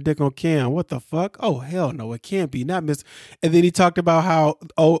sucking dick on Cam. What the fuck? Oh hell no, it can't be. Not Miss. And then he talked about how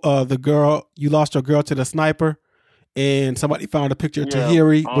the girl, you lost your girl to the sniper, and somebody found a picture of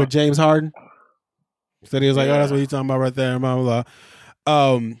Tahiri with James Harden. So he was like, oh, that's what he's talking about right there. Blah, blah,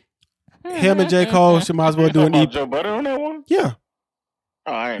 blah. Him and J. Cole should might as well do an Joe Budden on that one? Yeah.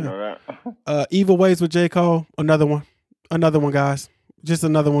 Oh, I didn't know that. Evil Ways with J. Cole, another one, guys. Just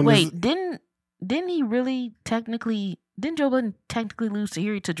another one. Wait, didn't he really technically? Didn't Joe Budden technically lose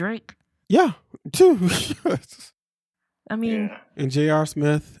Tahiri to Drake? Yeah, too. I mean, and J.R.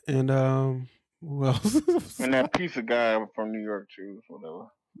 Smith and who else? And that pizza guy from New York too, whatever.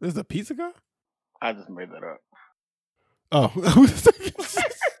 There's a pizza guy? I just made that up. Oh,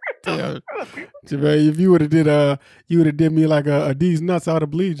 Jermaine, if you would have did me like a D's nuts, I would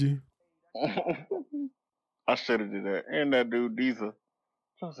have believed you. I should have did that. And that dude Deezer.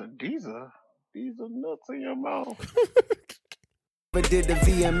 I said, Deezer nuts in your mouth. But did the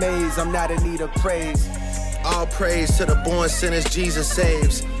VMAs, I'm not in need of praise. All praise to the born sinners Jesus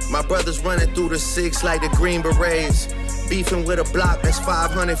saves. My brothers running through the 6 like the Green Berets. Beefing with a block that's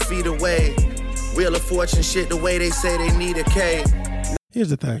 500 feet away. Wheel of Fortune shit the way they say they need a K. Here's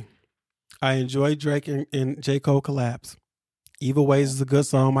the thing. I enjoy Drake and J. Cole collabs. Evil Ways is a good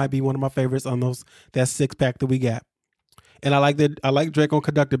song. Might be one of my favorites on that 6-pack that we got. And I like Drake on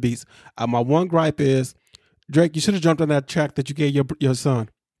conductor beats. My one gripe is, Drake, you should have jumped on that track that you gave your son.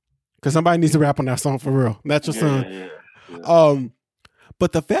 Because somebody needs to rap on that song for real. That's your son. Yeah.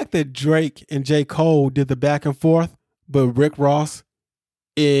 But the fact that Drake and J. Cole did the back and forth, but Rick Ross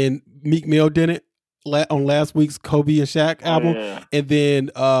and Meek Mill didn't on last week's Kobe and Shaq album, and then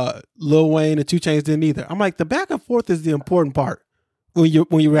Lil Wayne and 2 Chainz didn't either. I'm like, the back and forth is the important part when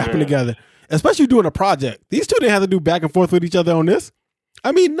you're rapping together, especially doing a project. These two didn't have to do back and forth with each other on this.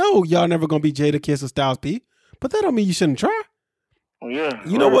 I mean, no, y'all never gonna be Jadakiss or Styles P, but that don't mean you shouldn't try. Yeah,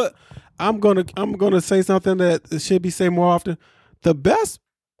 you know what? I'm gonna say something that should be said more often. The best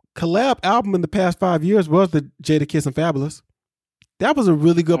collab album in the past 5 years was the Jadakiss and Fabulous. That was a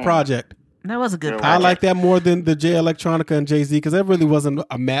really good project. That was a good project. I like that more than the J Electronica and Jay-Z because that really wasn't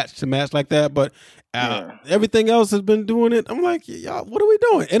a match like that. But everything else has been doing it. I'm like, y'all, what are we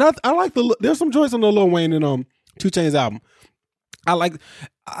doing? And I like there's some joints on the Lil Wayne and 2 Chainz album.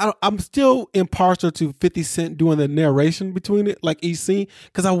 I'm still impartial to 50 Cent doing the narration between it, like each scene,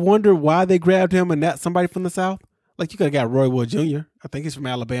 because I wonder why they grabbed him and not somebody from the South. Like, you could have got Roy Wood Jr. I think he's from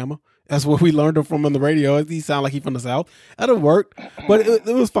Alabama. That's what we learned him from on the radio. He sounded like he's from the South. That'd have worked, but it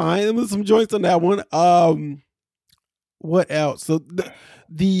was fine. There was some joints on that one. What else? So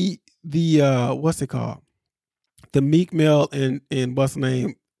the what's it called? The Meek Mill and what's the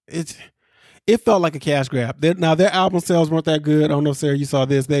name? It felt like a cash grab. Now, their album sales weren't that good. I don't know if, Sarah, you saw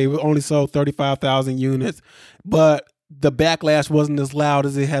this. They only sold 35,000 units, but the backlash wasn't as loud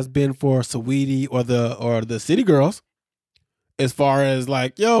as it has been for Saweetie or the City Girls. As far as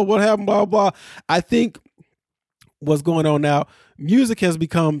like, yo, what happened, blah, blah. I think what's going on now, music has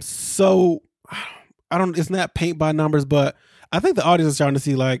become so, it's not paint by numbers, but I think the audience is starting to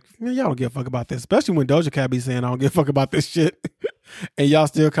see like, man, y'all don't give a fuck about this, especially when Doja Cat be saying, I don't give a fuck about this shit. And y'all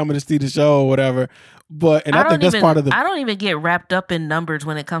still coming to see the show or whatever. But, and I think that's part of the... I don't even get wrapped up in numbers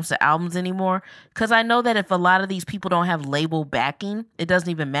when it comes to albums anymore. Because I know that if a lot of these people don't have label backing, it doesn't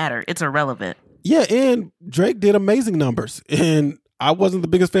even matter. It's irrelevant. Yeah, and Drake did amazing numbers. And I wasn't the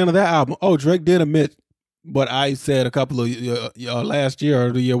biggest fan of that album. Oh, Drake did admit what I said a couple of last year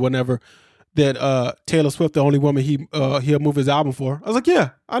or the year, whenever, that Taylor Swift, the only woman he'll move his album for. I was like, yeah,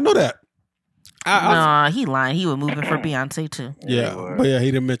 I know that. He lying. He was moving for Beyonce too. Yeah, but yeah, he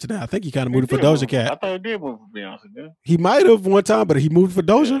didn't mention that. I think he kind of moved for Doja Cat. I thought he did move for Beyonce. Didn't he? Might have one time, but he moved for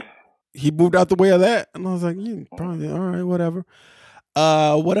Doja. He moved out the way of that, and I was like, yeah, probably all right, whatever.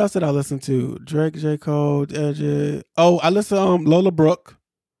 What else did I listen to? Drake, J. Cole, LJ. Oh, I listened to Lola Brooke,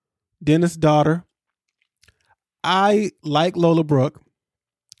 Dennis' daughter. I like Lola Brooke,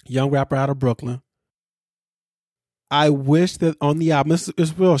 young rapper out of Brooklyn. I wish that on the album,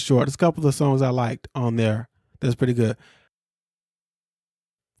 it's real short. There's a couple of songs I liked on there that's pretty good.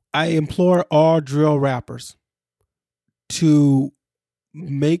 I implore all drill rappers to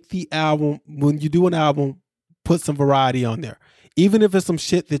make the album, when you do an album, put some variety on there. Even if it's some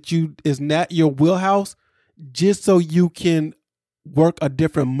shit that is not your wheelhouse, just so you can work a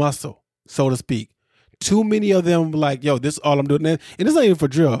different muscle, so to speak. Too many of them like, yo, this is all I'm doing. And it's not even for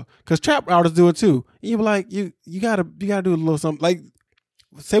drill, because trap artists do it too. And you be like, you gotta do a little something. Like,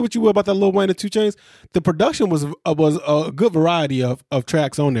 say what you will about that Lil Wayne and 2 Chainz. The production was a good variety of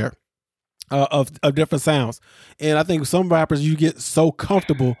tracks on there, of different sounds. And I think some rappers, you get so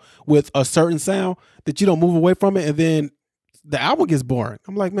comfortable with a certain sound that you don't move away from it, and then the album gets boring.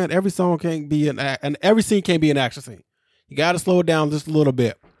 I'm like, man, every song can't be and every scene can't be an action scene. You got to slow it down just a little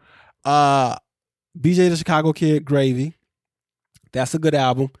bit. BJ the Chicago Kid, Gravy. That's a good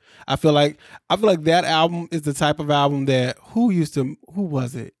album. I feel like that album is the type of album that who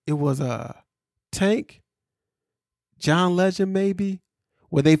was it? It was Tank, John Legend maybe,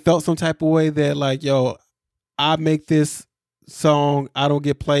 where they felt some type of way that like, yo, I make this song, I don't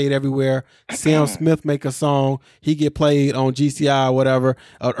get played everywhere. Sam Smith make a song, he get played on GCI or whatever,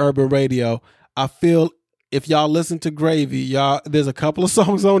 on urban radio. I feel if y'all listen to Gravy, there's a couple of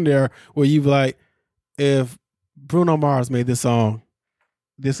songs on there where you like, if Bruno Mars made this song,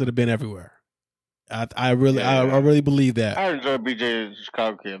 this would have been everywhere. I really believe that. I enjoy BJ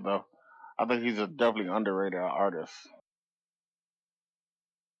Chicago Kid though. I think he's a definitely underrated artist.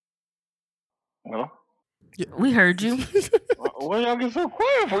 Hello? Yeah. We heard you. What y'all get so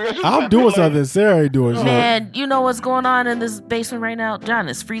quiet for? I'm doing something. Sarah ain't doing something. Man, you know what's going on in this basement right now? John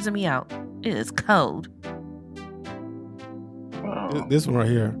is freezing me out. It is cold. This one right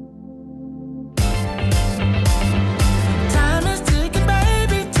here.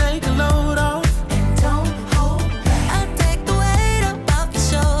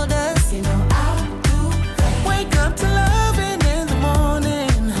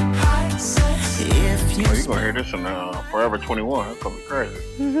 2021. That's gonna be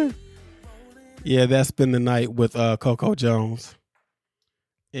crazy. Yeah, that's been the night with Coco Jones.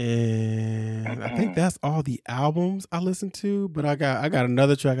 And I think that's all the albums I listened to. But I got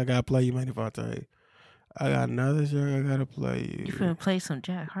another track I gotta play you, man. If I tell you, I got another track I gotta play you. You finna play some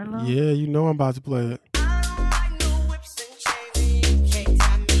Jack Harlow? Yeah, you know I'm about to play it.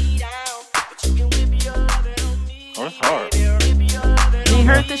 Oh, it's hard. You ain't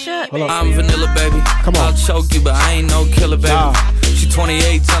heard the shit? Hold on. I'm vanilla, baby. Come on. I'll choke you, but I ain't no killer, baby. Nah. She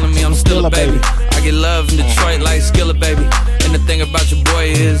 28, telling me I'm still a baby. I get love in Detroit like Skillet, baby. And the thing about your boy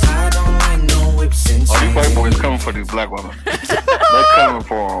is I don't like no whips and Oh, these white boys coming for these black women. They're coming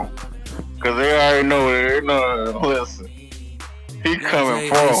for them. Because they already know it. They know. Listen. He coming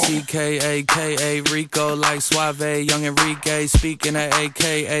for them. C-K-A-K-A Rico like Suave, young Enrique. Speaking at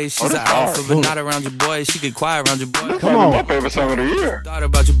AKA, she's an that's alpha, hard. but not around your boy. She get quiet around your boy. Come on. My favorite song of the year. Thought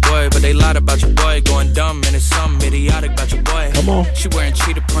about your boy, but they lied about your boy. Going dumb and it's something idiotic about your boy. Come on. She wearing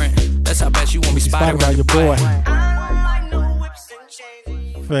cheetah print. That's how bad she won't be spotted Spotted around by your boy.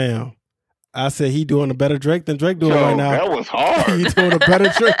 boy. Fam. I said he doing a better Drake than Drake doing right now. That was hard. He doing a better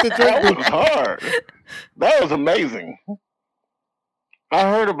Drake than Drake That doing. was hard. That was amazing. I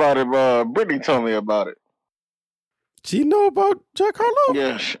heard about it. Brittany told me about it. She know about Jack Harlow?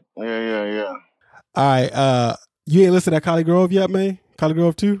 Yes. Yeah. All right. You ain't listened to Collie Grove yet, man? Collie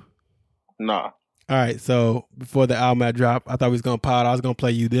Grove 2? Nah. All right. So before the album had dropped, I thought we was gonna pod. I was gonna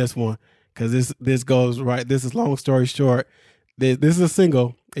play you this one because this goes right. This is long story short. This is a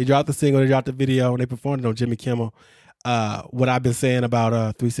single. They dropped the single. They dropped the video, and they performed it on Jimmy Kimmel. What I've been saying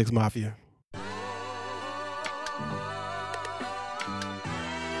about 3 6 Mafia.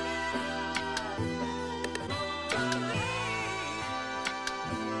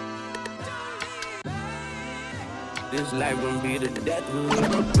 This life gonna be the death of me.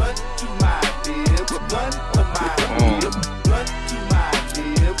 Blunt to my bib, blunt on my bib, blunt to my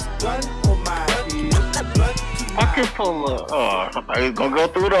bib, blunt on my bib, blunt to my Pocket full of. Oh, I thought he was gonna go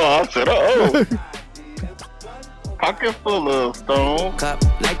through it all. I said, oh. Pocket full of stone. Cup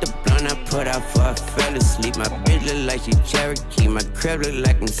like the blunt I put out for I fell asleep. My bitch look like she Cherokee. My crib look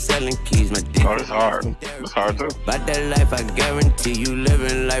like I'm selling keys. My dick Oh, it's hard. It's hard too. About that life, I guarantee you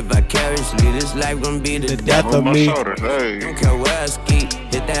living life vicariously. This life gonna be the death Death On of my me. shoulders. Hey. Don't care where I ski.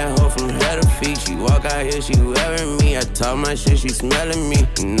 Hit that hoe from head to feet. She walk out here, she wearing me. I talk my shit, she smelling me.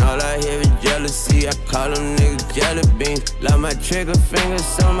 And all I hear is jealousy. I call them niggas jelly beans. Love my trigger finger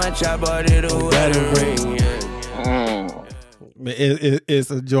so much I bought it a wedding ring. Yeah. It's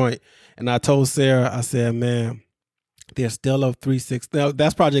a joint. And I told Sarah, I said, man, there's still a 3 6. Now,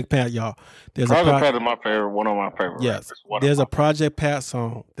 that's Project Pat, y'all. Project Pat is my favorite. One of my favorite. Yes. Rappers. There's a Project Pat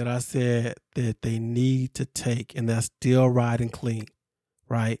song that I said that they need to take, and that's Still Riding Clean,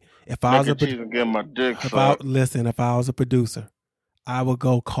 right? If I was a get my dick if sucked. if I was a producer, I would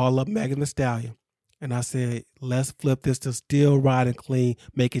go call up Megan Thee Stallion, and I said, let's flip this to Still Riding Clean,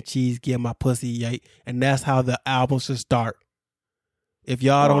 making cheese, get my pussy yate, and that's how the album should start. If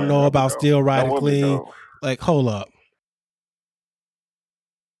y'all don't know about Still Riding Clean, like, hold up.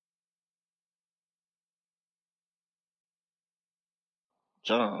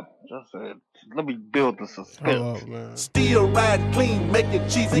 John just said, let me build the suspense. Oh, man. Still ride clean, making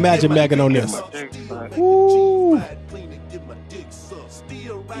cheese. Imagine Megan on this. Woo. You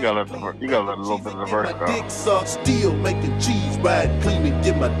gotta let a little bit of the verse go. Dick suck, still making cheese, ride clean and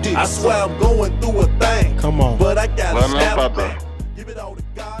get my dick. I swear I'm going through a thing. Come on. But I got Well, to I'm snap about back. to- Give it all to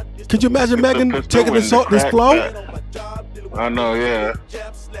God. Could you imagine Megan pistol taking and this the crack flow? back. I know, yeah.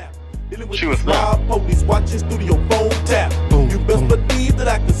 She was Wild police watching studio phone tap. Boom, You best boom. believe that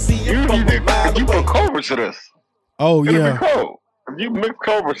I can see you You from need a mile to you away. put Cobra to this. Oh, It'll yeah. be cold. If you mix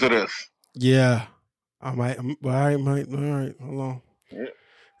Cobra to this. Yeah. I might. All right. Hold on. Yeah.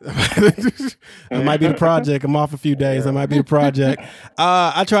 It might be the project. I'm off a few days. It might be the project.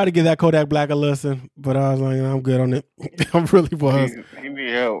 I tried to give that Kodak Black a listen, but I was like, I'm good on it. I really was. He need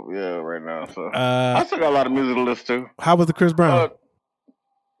help, right now. So I still got a lot of music to listen to. How was the Chris Brown?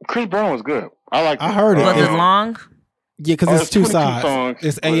 Chris Brown was good. I like. I heard it. Was it long? Yeah, because it's it's two 22 sides. songs,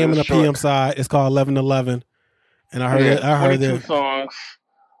 It's but AM and a it's short. PM side. It's called 11:11, and I heard it. I heard 22 it. songs.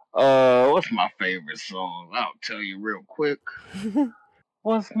 What's my favorite song? I'll tell you real quick.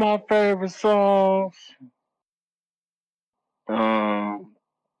 What's my favorite songs? Why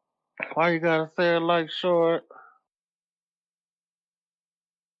you gotta say it like short?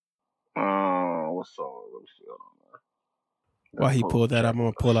 What song? Let me see. Hold on. While he pulled that up, I'm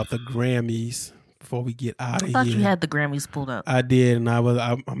gonna pull up the Grammys before we get out I of thought here. you had the Grammys pulled up I did, and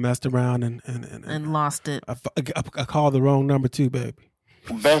I messed around and lost it. I called the wrong number too, baby.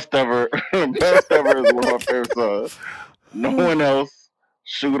 Best ever. Best ever is one of my favorite songs. No One Else,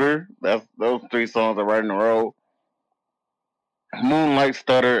 Shooter. That's those 3 songs are right in a row. Moonlight,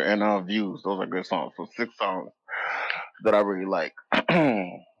 Stutter, and Views. Those are good songs. So 6 songs that I really like.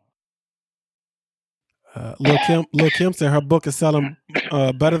 Lil Kim said her book is selling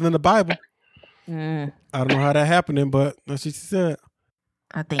better than the Bible. Mm, I don't know how that happening, but that's what she said.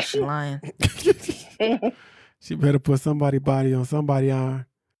 I think she lying. She better put somebody body on somebody on.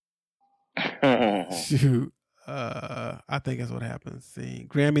 Shoot. I think that's what happens. See,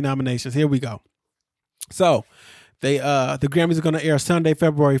 Grammy nominations. Here we go. So the Grammys are going to air Sunday,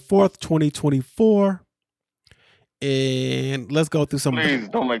 February 4th, 2024. And let's go through some. Please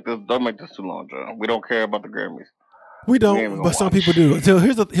don't make this too long, John. We don't care about the Grammys. We don't, but some people do. So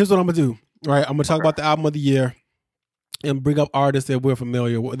here's what I'm gonna do. Right, I'm gonna talk about the album of the year and bring up artists that we're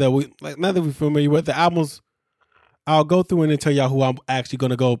familiar with. That we like, not that we're familiar with the albums. I'll go through and tell y'all who I'm actually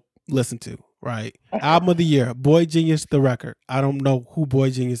gonna go listen to. Right, album of the year, Boy Genius, The Record. I don't know who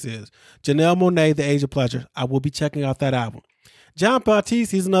Boy Genius is. Janelle Monáe, The Age of Pleasure. I will be checking out that album. John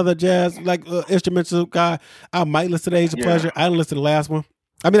Baptiste, he's another jazz instrumental guy. I might listen to Age of Pleasure. I didn't listen to the last one.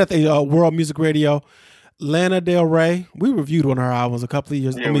 I mean, I think World Music Radio. Lana Del Rey. We reviewed one of her albums a couple of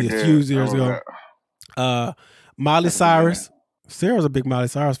years. Yeah, a few years ago. Miley Cyrus. Sarah's a big Miley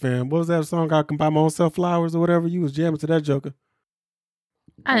Cyrus fan. What was that song? I Can Buy My Own Self Flowers or whatever. You was jamming to that joker.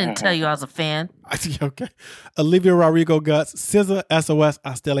 I didn't tell you I was a fan. Okay. Olivia Rodrigo Guts. SZA SOS.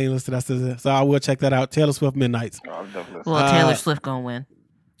 I still ain't listened to that SZA, so I will check that out. Taylor Swift Midnights. Well, Taylor Swift gonna win.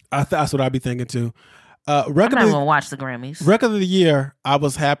 That's what I'd be thinking too. I'm not gonna watch the Grammys. Record of the year. I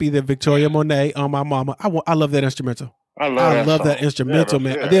was happy that Victoria Monet on My Mama. I love that instrumental. I love that instrumental,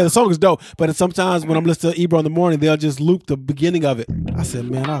 man. Yeah, the song is dope. But sometimes when I'm listening to Ebro in the morning, they'll just loop the beginning of it. I said,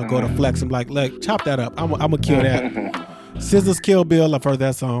 man, I'll go to Flex and like chop that up. I'm gonna kill that. SZA's Kill Bill. I've heard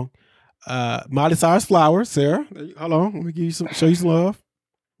that song. Miley Cyrus Flowers. Sarah, hold on. Let me show you some love.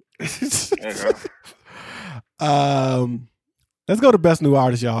 Let's go to Best New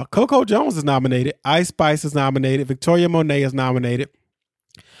Artist, y'all. Coco Jones is nominated. Ice Spice is nominated. Victoria Monet is nominated.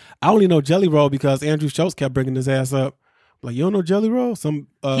 I only know Jelly Roll because Andrew Schultz kept bringing his ass up. Like, you don't know Jelly Roll? He's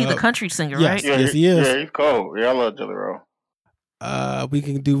a country singer, yes, right? Yeah, yes, he is. Yeah, he's cool. Yeah, I love Jelly Roll. We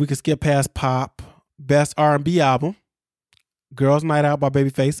can skip past pop. Best R&B album. Girls Night Out by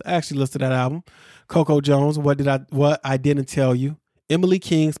Babyface. I actually listed that album. Coco Jones, What I Didn't Tell You. Emily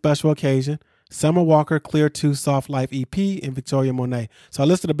King, Special Occasion. Summer Walker, Clear 2, Soft Life EP, and Victoria Monet. So I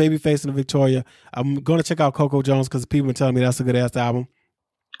listed the Babyface and the Victoria. I'm going to check out Coco Jones because people have been telling me that's a good ass album.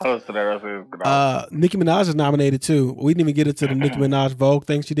 I listened to that. That's a good album. Nicki Minaj is nominated too. We didn't even get into the Nicki Minaj Vogue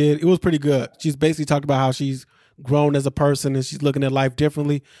thing she did. It was pretty good. She's basically talked about how she's grown as a person and she's looking at life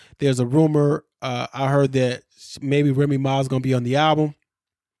differently. There's a rumor. I heard that maybe Remy Ma is going to be on the album.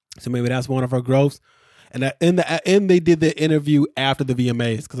 So maybe that's one of her growths. And they did the interview after the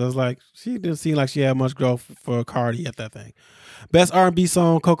VMAs because I was like, she didn't seem like she had much growth for Cardi at that thing. Best R&B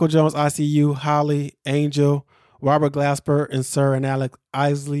song, Coco Jones, ICU, Holly, Angel, Robert Glasper, and Sir and Alex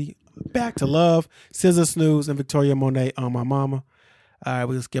Isley, Back to Love, SZA, Snooze, and Victoria Monet on My Mama. All right,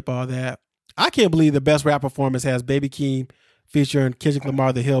 we'll skip all that. I can't believe the best rap performance has Baby Keem featuring Kendrick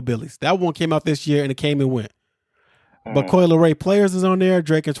Lamar, The Hillbillies. That one came out this year and it came and went. But Coil Ray Players is on there,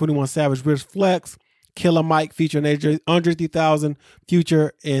 Drake and 21 Savage, Rich Flex, Killer Mike featuring Andre 3000,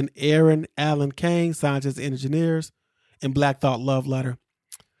 Future, and Aaron Allen Kane, Scientists and Engineers, and Black Thought Love Letter.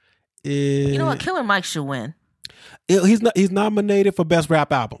 You know what? Killer Mike should win. He's nominated for Best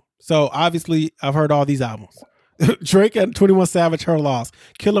Rap Album. So obviously, I've heard all these albums. Drake and 21 Savage, Her Loss.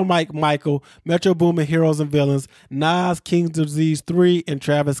 Killer Mike, Michael. Metro Boomin, Heroes and Villains. Nas, King's Disease 3, and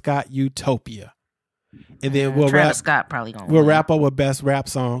Travis Scott, Utopia. And then Travis Scott probably gonna we'll win. wrap up with Best Rap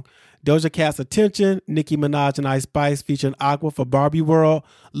Song. Doja Cat's Attention, Nicki Minaj and Ice Spice featuring Aqua for Barbie World,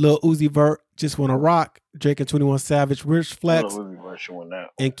 Lil Uzi Vert, Just Wanna Rock, Drake and 21 Savage, Rich Flex,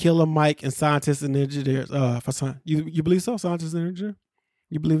 and Killer Mike and Scientists and Engineers. You believe so? Scientists and Engineers?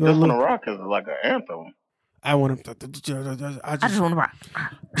 You believe Just Wanna Rock is like an anthem. I want to. I just want to rock.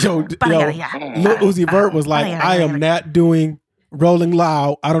 Yo, Lil Uzi Vert was like, I am not doing Rolling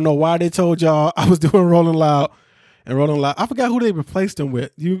Loud. I don't know why they told y'all I was doing Rolling Loud. And Rolling Loud. I forgot who they replaced him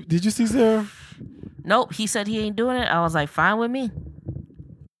with. Did you see Sarah? Nope. He said he ain't doing it. I was like, fine with me.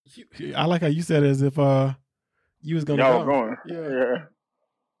 I like how you said it as if you was gonna Y'all go. going. Yeah.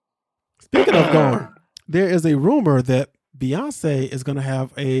 Speaking of going, there is a rumor that Beyonce is gonna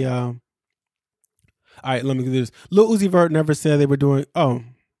have a all right, let me do this. Lil Uzi Vert never said they were doing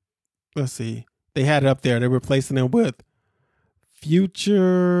let's see. They had it up there. They're replacing him with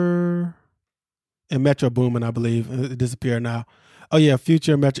Future and Metro Boomin, I believe. It disappeared now. Oh yeah,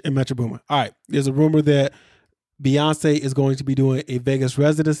 Future and Metro Boomin. All right. There's a rumor that Beyonce is going to be doing a Vegas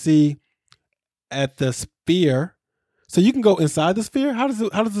residency at the Sphere. So you can go inside the Sphere? How does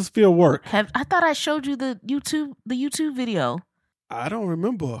the Sphere work? I thought I showed you the YouTube video. I don't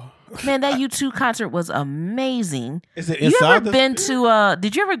remember. Man, that YouTube concert was amazing. Is it inside? You ever been to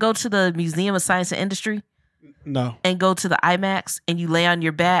did you ever go to the Museum of Science and Industry? No. And go to the IMAX and you lay on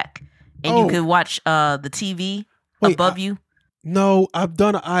your back and you could watch the TV above you? No, I've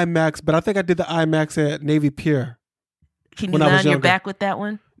done an IMAX, but I think I did the IMAX at Navy Pier. Can you lay on your back with that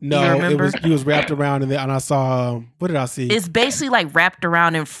one? No, it was wrapped around and I saw what did I see? It's basically like wrapped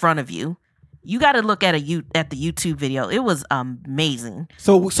around in front of you. You got to look at the YouTube video. It was amazing.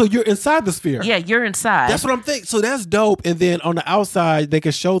 So you're inside the Sphere. Yeah, you're inside. That's what I'm thinking. So that's dope. And then on the outside, they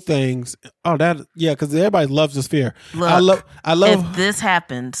can show things. Oh, because everybody loves the Sphere. Look, I love. If this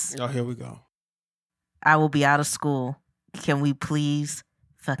happens, oh, here we go. I will be out of school. Can we please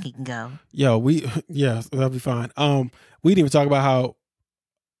fucking go? Yo, that'll be fine. We didn't even talk about how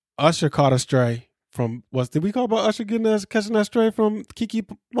Usher caught a stray from did we call about Usher catching that stray from Keke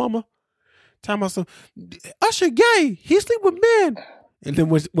Palmer? Talking about Usher gay. He sleep with men. And then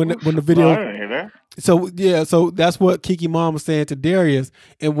when the video, I didn't hear that. So that's what Keke Mom was saying to Darius.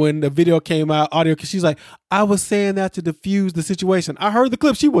 And when the video came out, audio, she's like, I was saying that to diffuse the situation. I heard the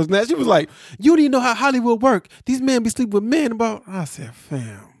clip. She wasn't that. She was like, you don't even know how Hollywood work. These men be sleeping with men. I said,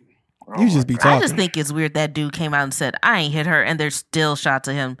 fam, you just be talking. I just think it's weird that dude came out and said, I ain't hit her. And there's still shots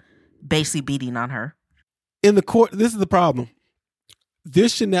of him basically beating on her. In the court, this is the problem.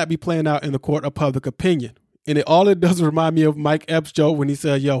 This should not be playing out in the court of public opinion. And all it does is remind me of Mike Epps' joke when he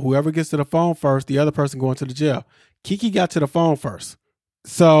said, yo, whoever gets to the phone first, the other person going to the jail. Keke got to the phone first.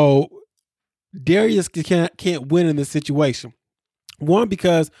 So Darius can't win in this situation. One,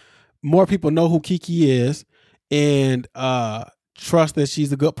 because more people know who Keke is and trust that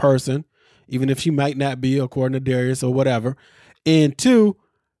she's a good person, even if she might not be, according to Darius or whatever. And two,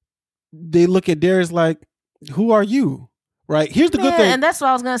 they look at Darius like, who are you? Right. Here's the good thing. And that's what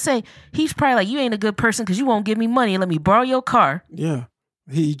I was going to say. He's probably like, you ain't a good person because you won't give me money and let me borrow your car. Yeah.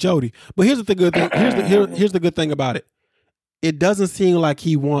 He Jody. But here's the good thing. Here's the good thing about it. It doesn't seem like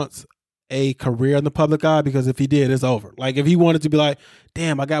he wants a career in the public eye, because if he did, it's over. Like if he wanted to be like,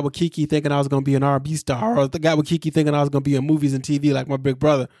 damn, I got with Keke thinking I was going to be an R&B star, or I got with Keke thinking I was going to be in movies and TV like my big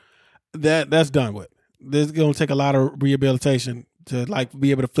brother, that's done with. There's going to take a lot of rehabilitation to like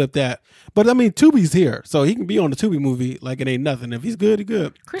be able to flip that. But I mean, Tubi's here, so he can be on the Tubi movie like it ain't nothing. If he's good, he's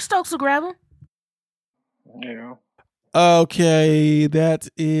good. Chris Stokes will grab him. Yeah. Okay, that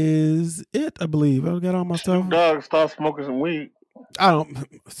is it, I believe. I got all my stuff. Doug, start smoking some weed.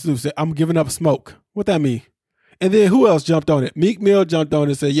 I'm giving up smoke. What that mean? And then who else jumped on it? Meek Mill jumped on it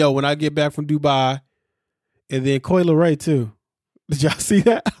and said, yo, when I get back from Dubai. And then Coi Leray too. Did y'all see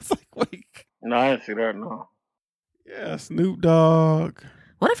that? I was like, wait. No, I didn't see that, no. Yeah, Snoop Dogg.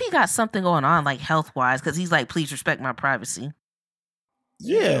 What if he got something going on, like health-wise? Because he's like, please respect my privacy.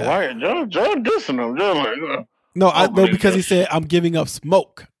 Yeah. Why? John dissing him. John like, No, because he said, I'm giving up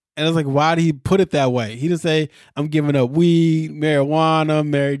smoke. And I was like, why did he put it that way? He didn't say, I'm giving up weed, marijuana,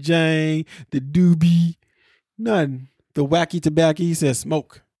 Mary Jane, the doobie, nothing. The wacky tobacco, he said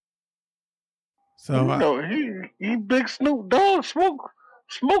smoke. So he big Snoop Dogg, smoke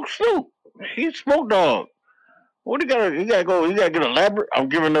Snoop. He Smoke Dog. What he gotta go? He gotta get elaborate. I'm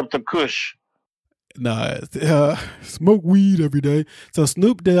giving up the Kush. Nah, smoke weed every day. So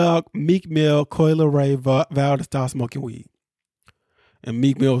Snoop Dogg, Meek Mill, Coi Leray vowed to stop smoking weed. And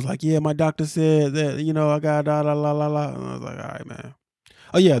Meek Mill was like, yeah, my doctor said that, I got la. And I was like, all right, man.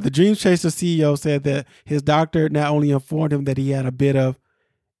 Oh, yeah, the Dream Chaser CEO said that his doctor not only informed him that he had a bit of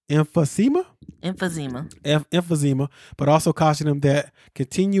emphysema, but also cautioned him that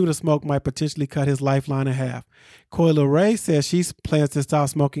continue to smoke might potentially cut his lifeline in half. Coi Leray says she plans to stop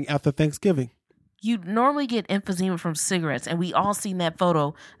smoking after Thanksgiving. You normally get emphysema from cigarettes, and we all seen that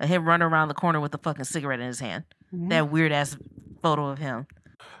photo of him running around the corner with a fucking cigarette in his hand. Mm-hmm. That weird ass photo of him.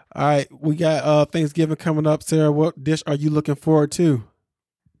 All right, we got Thanksgiving coming up. Sarah, what dish are you looking forward to?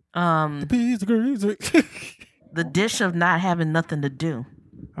 The peas, the greens. The dish of not having nothing to do.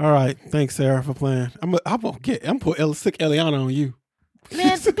 All right, thanks, Sarah, for playing. I'm put sick Eliana on you.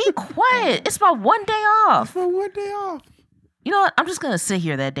 Man, be quiet. It's my one day off. It's my one day off. You know what? I'm just gonna sit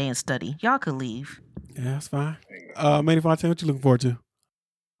here that day and study. Y'all could leave. Yeah, that's fine. Manny Fontaine, what you looking forward to?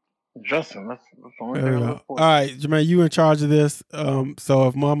 Justin, that's the only thing I look forward to. All right, Jermaine, you in charge of this. So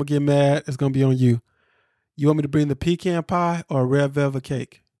if Mama get mad, it's gonna be on you. You want me to bring the pecan pie or red velvet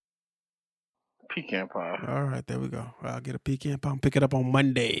cake? Pecan pie. All right, there we go. I'll get a pecan pie and pick it up on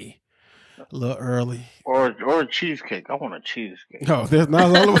Monday. A little early. Or a cheesecake. I want a cheesecake. No, there's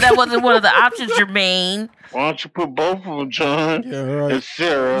not. That wasn't one of the options, Jermaine. Why don't you put both of them, John? Yeah, right. And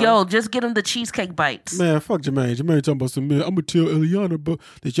Sarah. Yo, just get him the cheesecake bites. Man, fuck Jermaine. Jermaine talking about some man. I'm gonna tell Eliana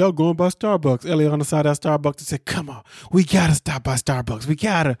that y'all going by Starbucks. Eliana saw that Starbucks and said, "Come on, we gotta stop by Starbucks. We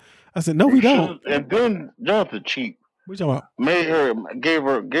gotta." I said, "No, we don't." And then Jonathan cheap. What you talking about? Gave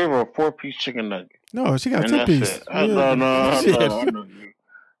her a 4-piece chicken nugget. No, she got a And 10-piece. No.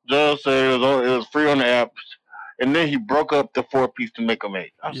 John said it was free on the apps, and then he broke up the 4-piece to make them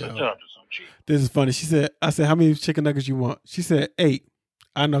 8. I said, John, just some cheap. This is funny. I said, how many chicken nuggets you want? She said 8.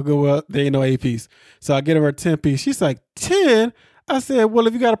 I know good well there ain't no 8-piece. So I get her a 10-piece. She's like, 10? I said, well,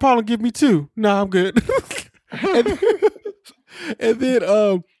 if you got a problem, give me 2. No, I'm good. and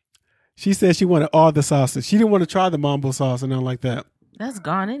then she said she wanted all the sauces. She didn't want to try the mambo sauce and nothing like that. That's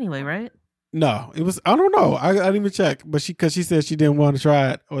gone anyway, right? No, it was. I don't know. I didn't even check, but because she said she didn't want to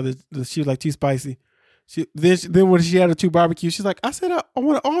try it, or she was like too spicy. Then when she had her 2 barbecue, she's like, I said I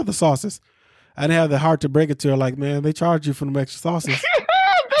wanted all the sauces. I didn't have the heart to break it to her. Like, man, they charge you for them extra sauces.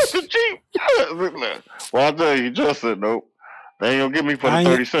 That's cheap. Well, I tell you, just said nope. They ain't gonna give me for the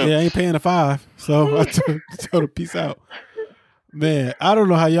 30 cents. Yeah, I ain't paying the 5. So I told her peace out. Man, I don't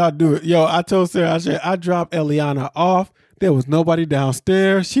know how y'all do it. Yo, I told Sarah, I dropped Eliana off. There was nobody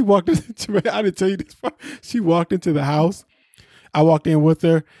downstairs. She walked into, I didn't tell you this part. She walked into the house. I walked in with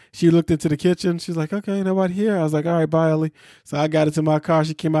her. She looked into the kitchen. She's like, okay, nobody here. I was like, all right, bye, Ellie. So I got into my car.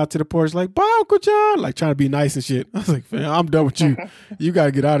 She came out to the porch like, bye, Uncle John. Like trying to be nice and shit. I was like, man, I'm done with you. You got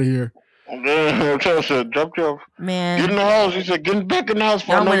to get out of here. Drop you off. Man. Get in the house. He said, get back in the house.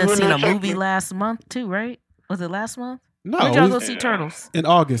 Y'all went and seen a movie last month too, right? Was it last month? No. Where'd y'all go see Turtles? In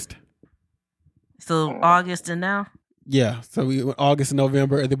August. So August and now? Yeah. So we went August and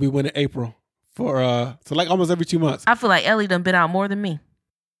November, and then we went in April for so like almost every 2 months. I feel like Ellie done been out more than me.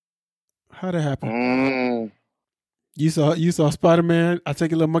 How'd that happen? You saw Spider-Man. I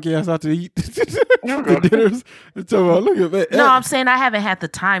take a little monkey ass out to eat the dinners. So look at that. No, I'm saying I haven't had the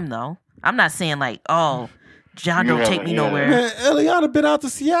time though. I'm not saying like, oh, John don't take me nowhere. Man, Eliana been out to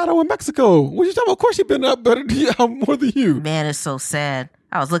Seattle and Mexico. What you talking about? Of course she been up better than you, more than you. Man, it's so sad.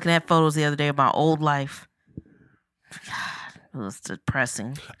 I was looking at photos the other day of my old life. God, it was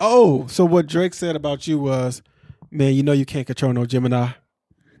depressing. Oh, so what Drake said about you was, man, you know you can't control no Gemini.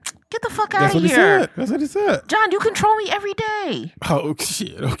 Get the fuck out of here. That's what he said. John, you control me every day. Oh,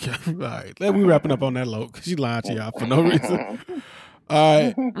 shit. Okay. All right. We wrapping up on that low because she lying to y'all for no reason. All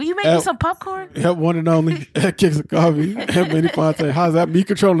right. Will you make me some popcorn? Yep, one and only at Kicks and Coffee. Manny Fonte. How's that? Me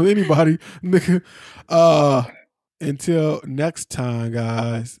controlling anybody, nigga. Until next time,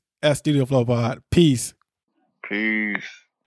 guys. At Studio Flow Pod. Peace. Peace.